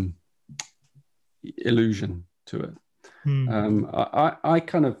illusion to it. I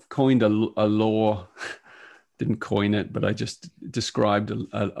kind of coined a law, didn't coin it, but I just described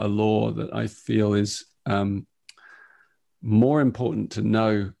a law that I feel is more important to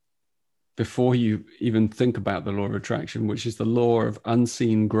know before you even think about the law of attraction, which is the law of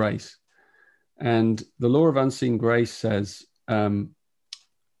unseen grace. And the law of unseen grace says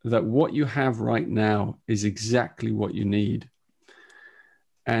that what you have right now is exactly what you need.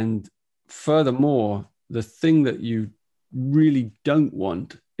 And furthermore, the thing that you really don't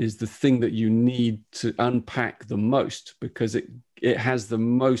want is the thing that you need to unpack the most, because it has the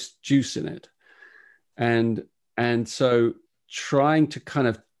most juice in it. And so trying to kind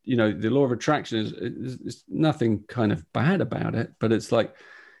of, the law of attraction is nothing kind of bad about it, but it's like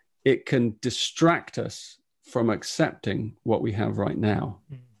it can distract us from accepting what we have right now.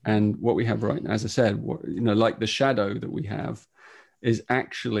 And what we have right now, as I said, like the shadow that we have is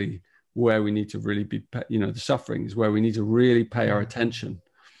actually where we need to really be, the suffering is where we need to really pay our attention.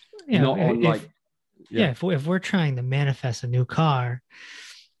 If we're trying to manifest a new car,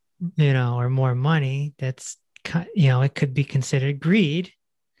 or more money, that's, it could be considered greed,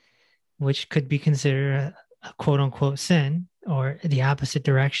 which could be considered a quote unquote sin, or the opposite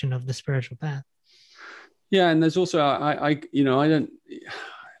direction of the spiritual path. Yeah. And there's also, I don't,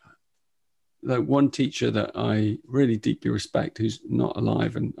 like one teacher that I really deeply respect, who's not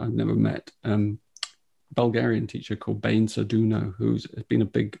alive and I've never met, Bulgarian teacher called Bain Sarduno, who's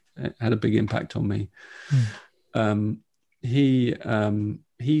had a big impact on me.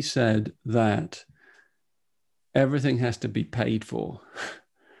 He said that everything has to be paid for.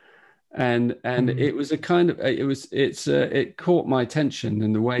 And it was a kind of, it caught my attention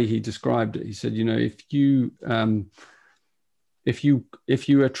in the way he described it. He said, if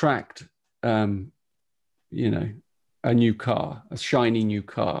you attract, a new car, a shiny new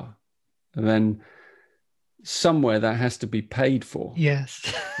car, and then somewhere that has to be paid for.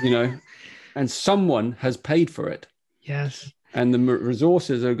 Yes. And someone has paid for it. Yes. And the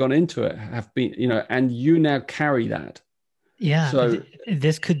resources that have gone into it have been, and you now carry that. Yeah. So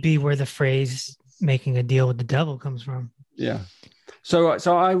this could be where the phrase making a deal with the devil comes from. Yeah. So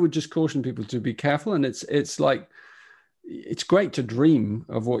I would just caution people to be careful. And it's like, it's great to dream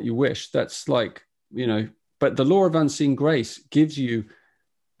of what you wish. That's like, but the law of unseen grace gives you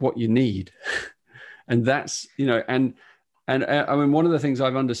what you need. And that's, and I mean, one of the things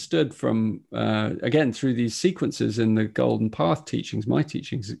I've understood from, again, through these sequences in the Golden Path teachings, my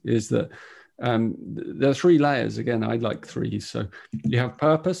teachings, is that there are three layers. Again, I like threes. So you have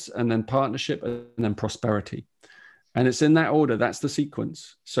purpose, and then partnership, and then prosperity. And it's in that order. That's the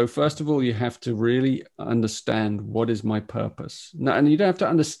sequence. So first of all, you have to really understand, what is my purpose? Now, and you don't have to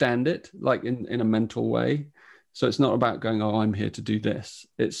understand it like in a mental way. So it's not about going, oh, I'm here to do this.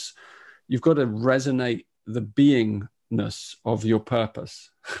 You've got to resonate the beingness of your purpose,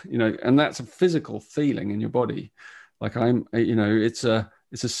 and that's a physical feeling in your body. Like it's a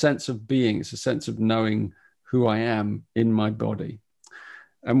sense of being. It's a sense of knowing who I am in my body.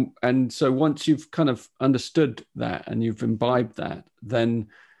 And so once you've kind of understood that and you've imbibed that, then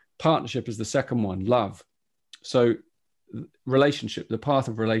partnership is the second one, love. So relationship, the path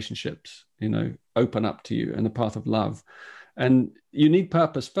of relationships, open up to you, and the path of love. And you need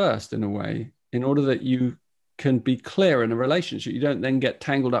purpose first, in a way, in order that you can be clear in a relationship. You don't then get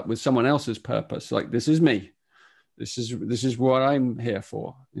tangled up with someone else's purpose. Like, this is me. This is what I'm here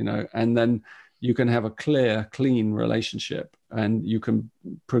for, and then you can have a clear, clean relationship, and you can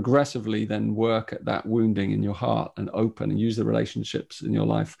progressively then work at that wounding in your heart and open and use the relationships in your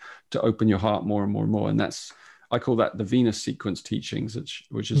life to open your heart more and more and more. And I call that the Venus sequence teachings,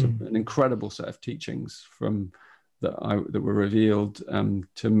 which is an incredible set of teachings that were revealed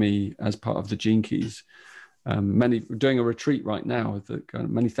to me as part of the Gene Keys. Doing a retreat right now with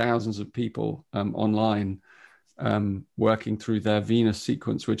many thousands of people online, working through their Venus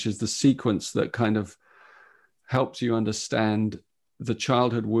sequence, which is the sequence that kind of helps you understand the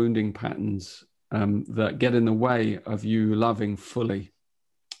childhood wounding patterns that get in the way of you loving fully,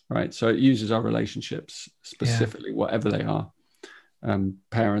 right? So it uses our relationships specifically, whatever they are,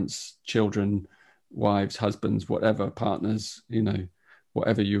 parents, children, wives, husbands, whatever, partners,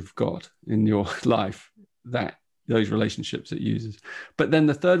 whatever you've got in your life, those relationships it uses. But then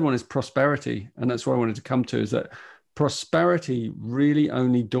the third one is prosperity. And that's what I wanted to come to, is that prosperity really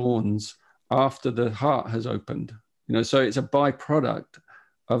only dawns after the heart has opened. So it's a byproduct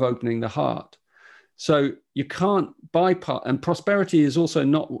of opening the heart. So you can't bypass, and prosperity is also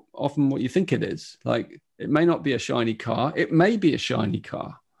not often what you think it is. Like, it may not be a shiny car. It may be a shiny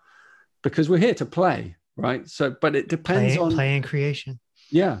car, because we're here to play, right? So, but it depends on play and creation.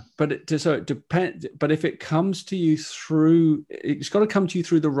 Yeah, but it depends. But if it comes to you through, it's got to come to you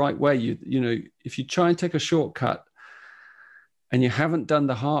through the right way. If you try and take a shortcut, and you haven't done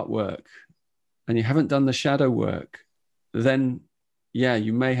the heart work, and you haven't done the shadow work, then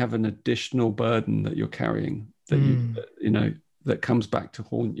you may have an additional burden that you're carrying that that comes back to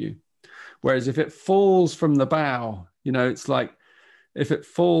haunt you. Whereas if it falls from the bow, it's like, if it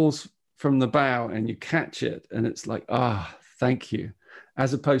falls from the bow and you catch it, and it's like, thank you,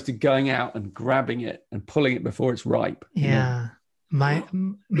 as opposed to going out and grabbing it and pulling it before it's ripe. Yeah.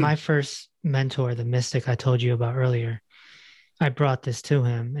 My first mentor, the mystic I told you about earlier, I brought this to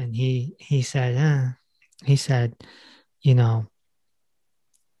him, and he said,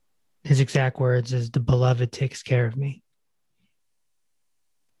 his exact words is, the beloved takes care of me.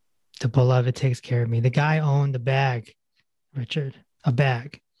 The beloved takes care of me. The guy owned a bag, Richard, a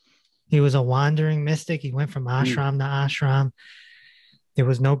bag. He was a wandering mystic. He went from ashram to ashram. There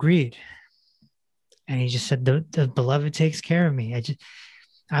was no greed. And he just said, the beloved takes care of me.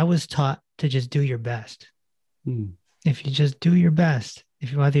 I was taught to just do your best. If you just do your best,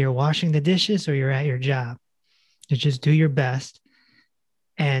 whether you're washing the dishes or you're at your job, you just do your best.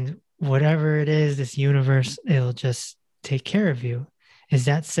 And whatever it is, this universe, it'll just take care of you. Is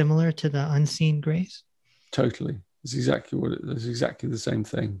that similar to the unseen grace? Totally. It's exactly the same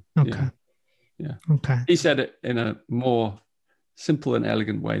thing. Okay. Yeah. Okay. He said it in a more simple and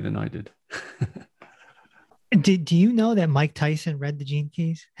elegant way than I did. Do you know that Mike Tyson read the Gene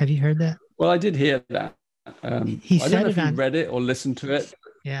Keys? Have you heard that? Well, I did hear that. I don't know if he read it or listened to it.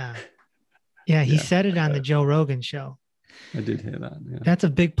 Yeah. Yeah, he said it on the Joe Rogan show. I did hear that. Yeah. That's a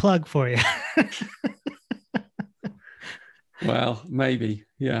big plug for you. Well, maybe.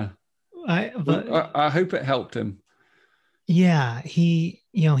 Yeah. I hope it helped him. Yeah,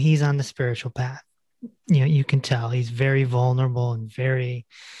 he's on the spiritual path. You can tell he's very vulnerable and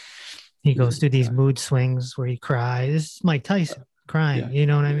he goes through these mood swings where he cries. This is Mike Tyson crying. You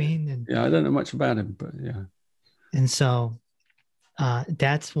know what I mean? And, I don't know much about him, but yeah. And so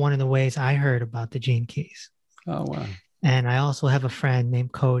that's one of the ways I heard about the Gene Keys. Oh, wow. And I also have a friend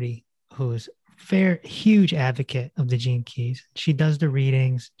named Cody, who's very huge advocate of the Gene Keys. She does the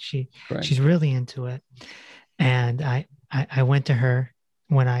readings. She's really into it. And I went to her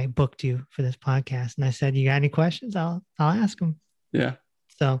when I booked you for this podcast, and I said, "You got any questions? I'll ask them." Yeah.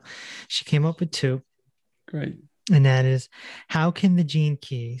 So she came up with 2. Great. And that is, how can the Gene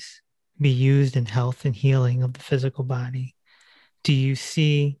Keys be used in health and healing of the physical body? Do you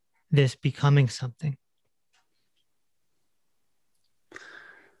see this becoming something?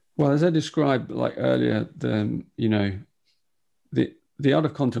 Well, as I described like earlier, the art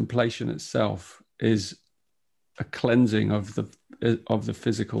of contemplation itself is a cleansing of the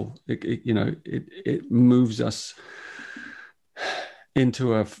physical. It moves us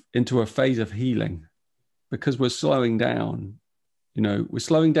into a phase of healing, because we're slowing down. We're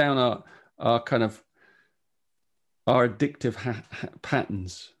slowing down our kind of our addictive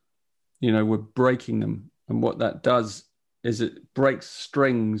patterns. We're breaking them, and what that does is it breaks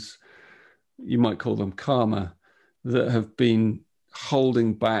strings, you might call them karma, that have been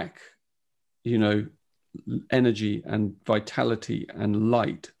holding back, energy and vitality and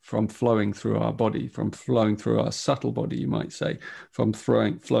light from flowing through our body, from flowing through our subtle body, you might say, from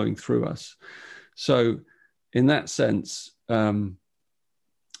flowing through us. So in that sense,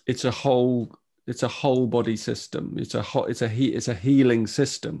 it's a whole body system. It's a healing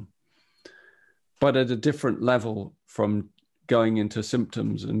system, but at a different level from going into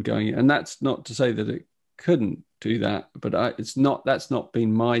symptoms and that's not to say that it couldn't do that, but that's not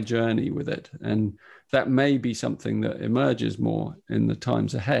been my journey with it. And that may be something that emerges more in the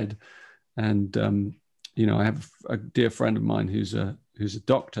times ahead. And, I have a dear friend of mine who's a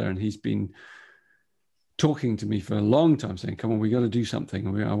doctor, and he's been talking to me for a long time saying, come on, we got to do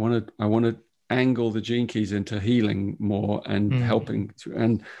something. I want to angle the Gene Keys into healing more and helping to,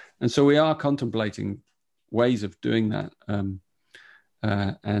 and so we are contemplating ways of doing that,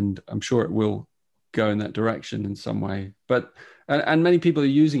 and I'm sure it will go in that direction in some way. But and many people are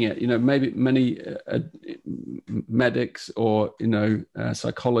using it. Maybe many medics or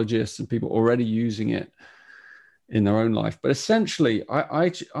psychologists and people already using it in their own life. But essentially,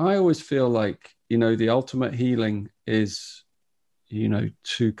 I always feel like the ultimate healing is to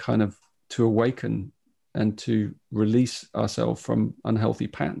awaken and to release ourselves from unhealthy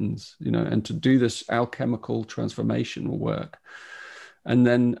patterns, you know, and to do this alchemical transformational work. And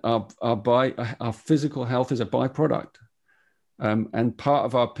then our physical health is a byproduct. And part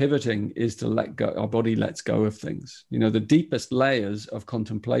of our pivoting is to let go. Our body lets go of things. You know, the deepest layers of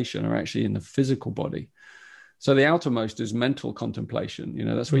contemplation are actually in the physical body. So the outermost is mental contemplation. You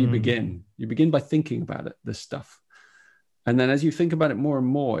know, that's where you begin. You begin by thinking about it, this stuff. And then as you think about it more and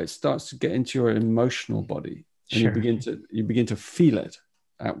more, it starts to get into your emotional body. And you begin to feel it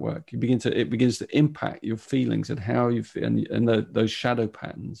at work. It begins to impact your feelings and how you feel, and those shadow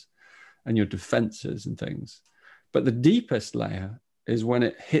patterns and your defenses and things. But the deepest layer is when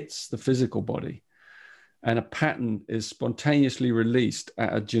it hits the physical body and a pattern is spontaneously released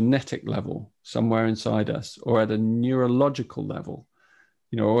at a genetic level somewhere inside us, or at a neurological level,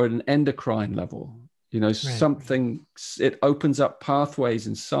 you know, or at an endocrine level, you know, something, it opens up pathways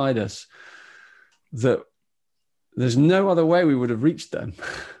inside us that there's no other way we would have reached them.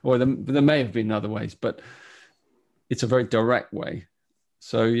 Or there may have been other ways, but it's a very direct way.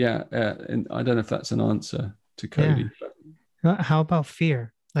 So yeah, and I don't know if that's an answer to Cody. Yeah. How about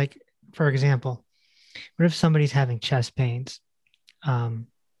fear? Like, for example, what if somebody's having chest pains?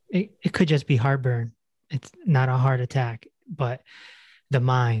 It could just be heartburn. It's not a heart attack, but the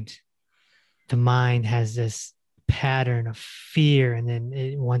mind has this pattern of fear. And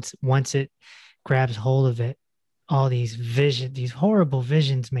then once it grabs hold of it, all these horrible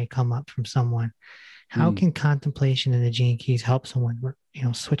visions may come up from someone. How can contemplation and the Gene Keys help someone, you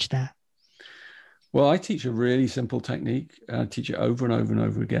know, switch that? Well, I teach a really simple technique. I teach it over and over and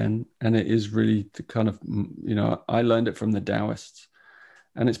over again. And it is really the kind of, you know, I learned it from the Taoists,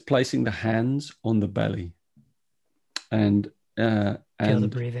 and it's placing the hands on the belly and feel the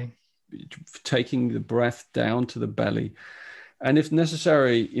breathing, taking the breath down to the belly. And if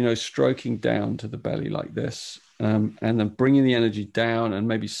necessary, you know, stroking down to the belly like this, and then bringing the energy down and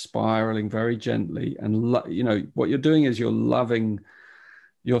maybe spiraling very gently. And, you know, what you're doing is you're loving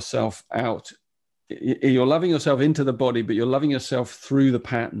yourself out. You're loving yourself into the body, but you're loving yourself through the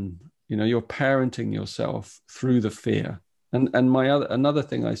pattern. You know, you're parenting yourself through the fear. And another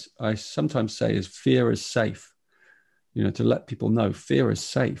thing I sometimes say is fear is safe. You know, to let people know fear is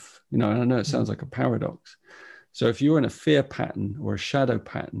safe. You know, and I know it sounds like a paradox. So if you're in a fear pattern or a shadow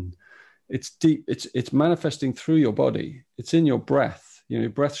pattern, it's deep. It's manifesting through your body. It's in your breath. You know,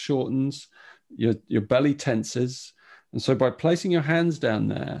 your breath shortens, your belly tenses, and so by placing your hands down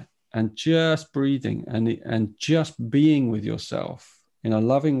there and just breathing and just being with yourself in a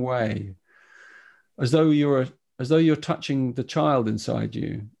loving way, as though you're touching the child inside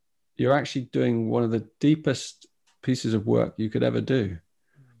you, you're actually doing one of the deepest pieces of work you could ever do.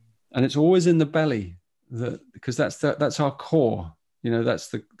 And it's always in the belly, because that's our core. You know, that's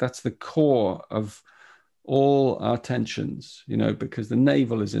the core of all our tensions, you know, because the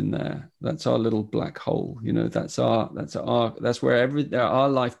navel is in there. That's our little black hole. You know, that's where our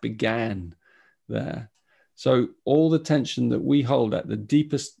life began there. So all the tension that we hold at the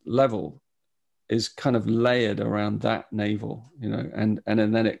deepest level is kind of layered around that navel, you know, and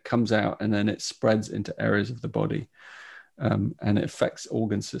then it comes out and then it spreads into areas of the body, and it affects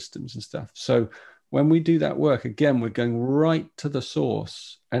organ systems and stuff. So when we do that work, again, we're going right to the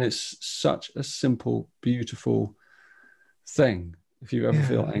source, and it's such a simple, beautiful thing. If you ever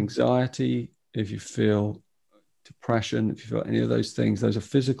feel anxiety, if you feel depression, if you feel any of those things, those are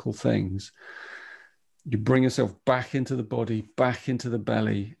physical things. You bring yourself back into the body, back into the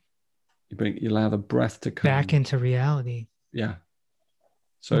belly. You allow the breath to come back into reality. Yeah.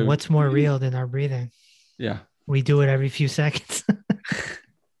 So what's more real than our breathing? Yeah. We do it every few seconds.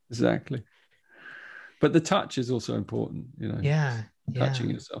 Exactly. But the touch is also important, you know. Yeah. Touching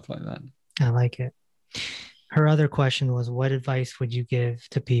yourself like that. I like it. Her other question was, what advice would you give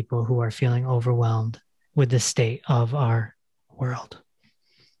to people who are feeling overwhelmed with the state of our world?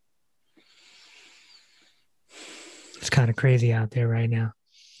 It's kind of crazy out there right now.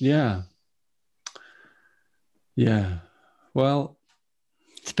 Yeah. Yeah. Well,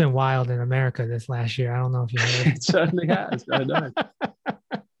 it's been wild in America this last year. I don't know if you heard. It certainly has. I know.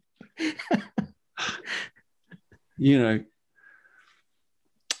 You know,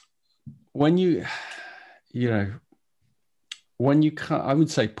 when you can't, I would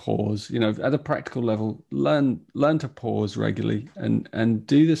say pause, you know, at a practical level, learn to pause regularly and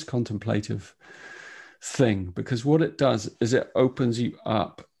do this contemplative thing, because what it does is it opens you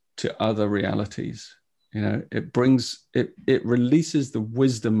up to other realities. You know, it releases the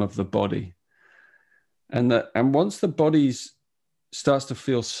wisdom of the body, and once the body starts to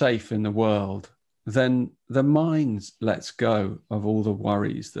feel safe in the world, then the mind lets go of all the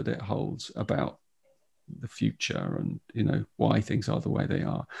worries that it holds about the future and, you know, why things are the way they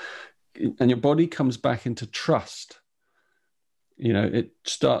are. And your body comes back into trust. You know, it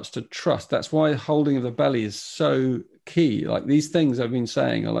starts to trust. That's why holding of the belly is so key. Like these things I've been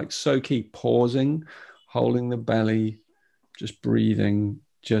saying are like so key. Pausing, holding the belly, just breathing,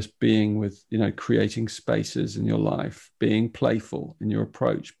 just being with, you know, creating spaces in your life, being playful in your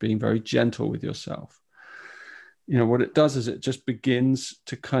approach, being very gentle with yourself. You know, what it does is it just begins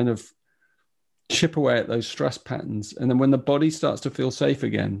to kind of chip away at those stress patterns. And then when the body starts to feel safe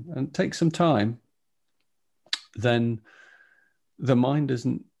again, and it takes some time, then the mind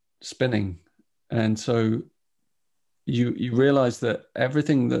isn't spinning. And so you realize that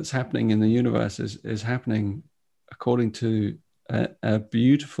everything that's happening in the universe is happening according to a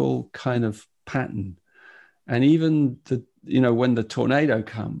beautiful kind of pattern. And even the, you know, when the tornado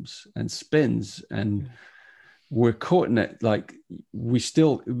comes and spins and we're caught in it, like we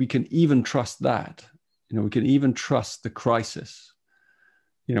can even trust that, you know, we can even trust the crisis,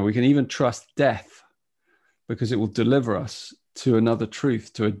 you know, we can even trust death, because it will deliver us to another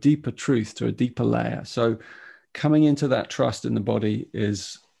truth, to a deeper layer. So coming into that trust in the body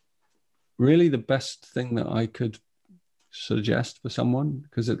is really the best thing that I could suggest for someone,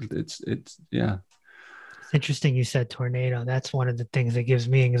 because it's yeah. It's interesting you said tornado. That's one of the things that gives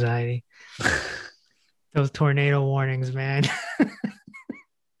me anxiety. Those tornado warnings, man.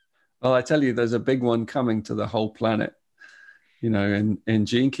 Well, I tell you, there's a big one coming to the whole planet. You know, in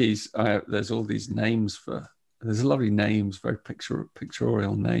Gene Keys, there's all these names there's lovely names, very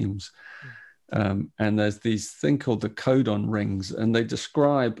pictorial names. And there's these thing called the codon rings, and they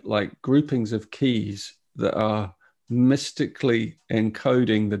describe like groupings of keys that are mystically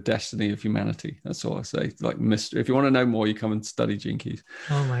encoding the destiny of humanity. That's all I say. Like mystery. If you want to know more, you come and study Gene Keys.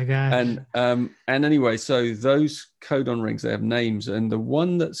 Oh my gosh. And anyway, so those codon rings, they have names, and the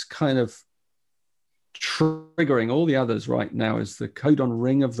one that's kind of triggering all the others right now is the codon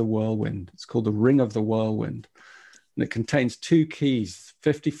ring of the whirlwind. It's called the ring of the whirlwind, and it contains two keys,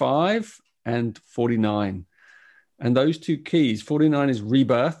 55 and 49. And those two keys, 49 is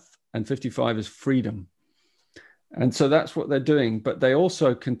rebirth and 55 is freedom. And so that's what they're doing. But they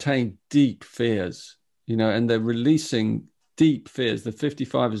also contain deep fears, you know, and they're releasing deep fears. The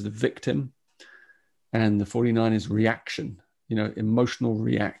 55 is the victim, and the 49 is reaction, you know, emotional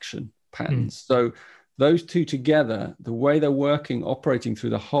reaction patterns. So those two together, the way they're working, operating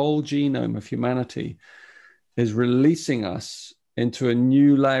through the whole genome of humanity, is releasing us into a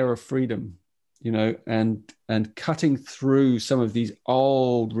new layer of freedom, you know, and cutting through some of these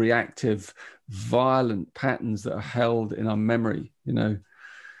old reactive, violent patterns that are held in our memory, you know,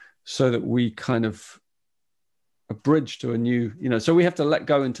 so that we kind of a bridge to a new, you know, so we have to let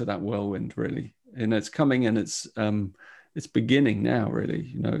go into that whirlwind, really. And it's coming, and it's beginning now, really,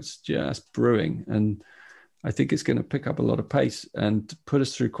 you know, it's just brewing. And I think it's going to pick up a lot of pace and put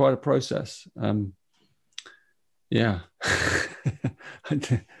us through quite a process. Yeah.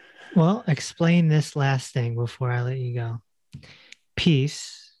 Well, explain this last thing before I let you go.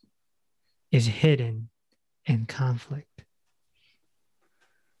 Peace is hidden in conflict.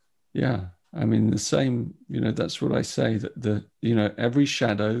 Yeah. I mean, the same, you know, that's what I say, that you know, every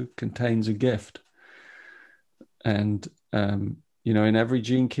shadow contains a gift. And, you know, in every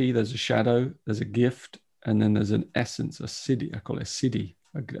gene key, there's a shadow, there's a gift, and then there's an essence, a siddhi. I call it a siddhi,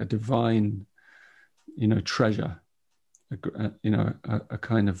 a divine, you know, treasure, you know, a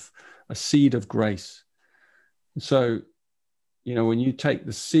kind of a seed of grace. So, you know, when you take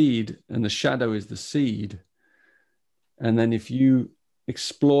the seed and the shadow is the seed, and then if you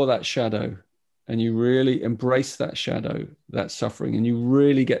explore that shadow and you really embrace that shadow, that suffering, and you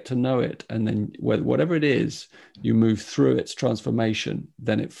really get to know it, and then whatever it is, you move through its transformation,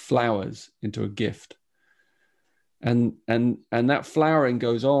 then it flowers into a gift. And that flowering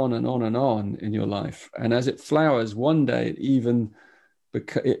goes on and on and on in your life. And as it flowers, one day it even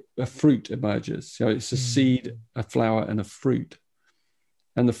a fruit emerges. So it's a seed, a flower, and a fruit.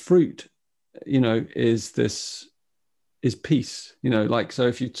 And the fruit, you know, is peace. You know, like, so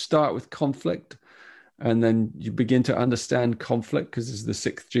if you start with conflict, and then you begin to understand conflict, because it's the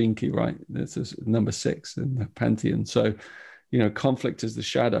sixth gene key, right? This is number 6 in the pantheon. So, you know, conflict is the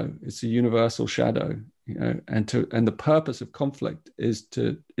shadow. It's a universal shadow, you know, and the purpose of conflict is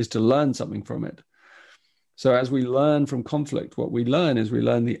to learn something from it. So as we learn from conflict, what we learn is we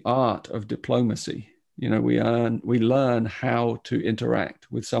learn the art of diplomacy. You know, we learn how to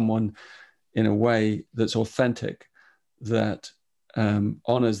interact with someone in a way that's authentic, that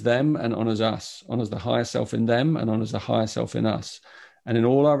honors them and honors us, honors the higher self in them and honors the higher self in us. And in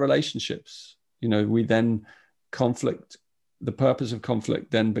all our relationships, you know, we then the purpose of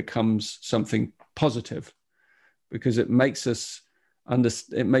conflict then becomes something positive, because it makes us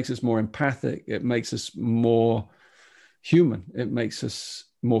it makes us more empathic. It makes us more human. It makes us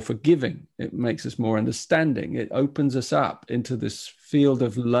more forgiving. It makes us more understanding. It opens us up into this field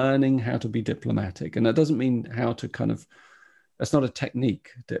of learning how to be diplomatic. And that doesn't mean how to kind of, that's not a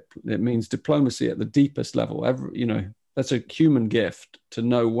technique. It means diplomacy at the deepest level. That's a human gift, to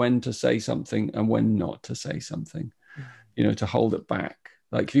know when to say something and when not to say something, to hold it back.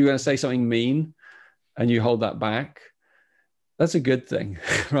 Like if you're going to say something mean and you hold that back, that's a good thing,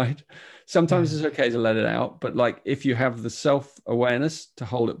 right? Sometimes it's okay to let it out, but like if you have the self-awareness to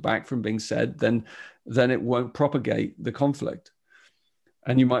hold it back from being said, then it won't propagate the conflict.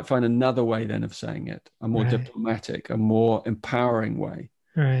 And you might find another way then of saying it, a more diplomatic, a more empowering way.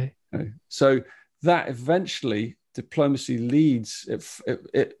 Right. So that eventually diplomacy leads,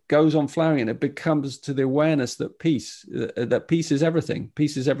 it goes on flowering, and it becomes to the awareness that peace is everything.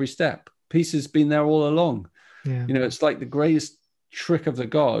 Peace is every step. Peace has been there all along. Yeah. It's like the greatest trick of the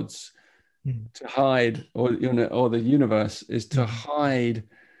gods to hide, or the universe, is to hide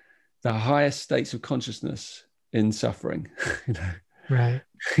the highest states of consciousness in suffering. Right.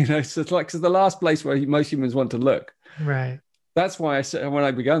 So it's like, 'cause the last place where most humans want to look. Right. That's why I said, when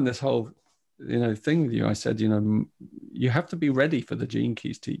I began this whole thing with you, I said, you have to be ready for the Gene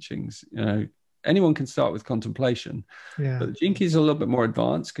Keys teachings. Anyone can start with contemplation, but the Gene Keys are a little bit more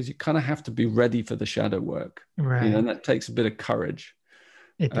advanced, because you kind of have to be ready for the shadow work, right? And that takes a bit of courage.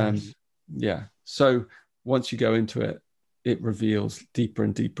 It does. So once you go into it, it reveals deeper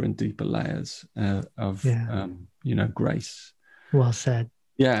and deeper and deeper layers of grace. Well said.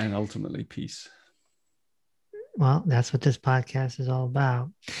 Yeah, and ultimately peace. Well, that's what this podcast is all about.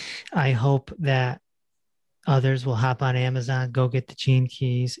 I hope that others will hop on Amazon, go get the Gene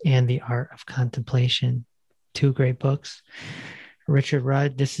Keys and The Art of Contemplation. 2 great books. Richard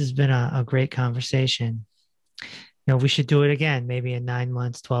Rudd, this has been a great conversation. We should do it again, maybe in 9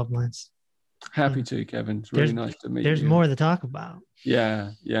 months, 12 months. Happy to, Kevin. It's really nice to meet you. There's more to talk about.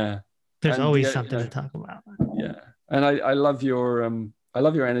 Yeah. There's always something to talk about. Yeah. And I love your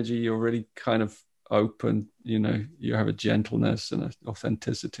energy. You're really kind of open, you have a gentleness and an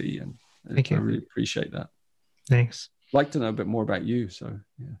authenticity, and Thank you. I really appreciate that. Thanks. I'd like to know a bit more about you. So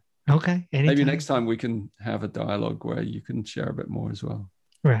Okay. Anytime. Maybe next time we can have a dialogue where you can share a bit more as well.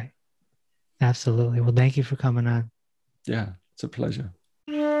 Right. Absolutely. Well, thank you for coming on. Yeah, it's a pleasure.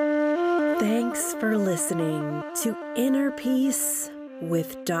 Thanks for listening to Inner Peace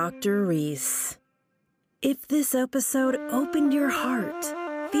with Dr. Reese. If this episode opened your heart,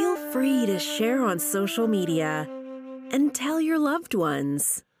 feel free to share on social media and tell your loved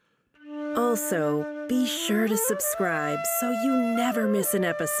ones. Also, be sure to subscribe so you never miss an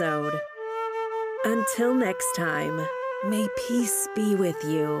episode. Until next time, may peace be with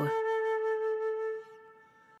you.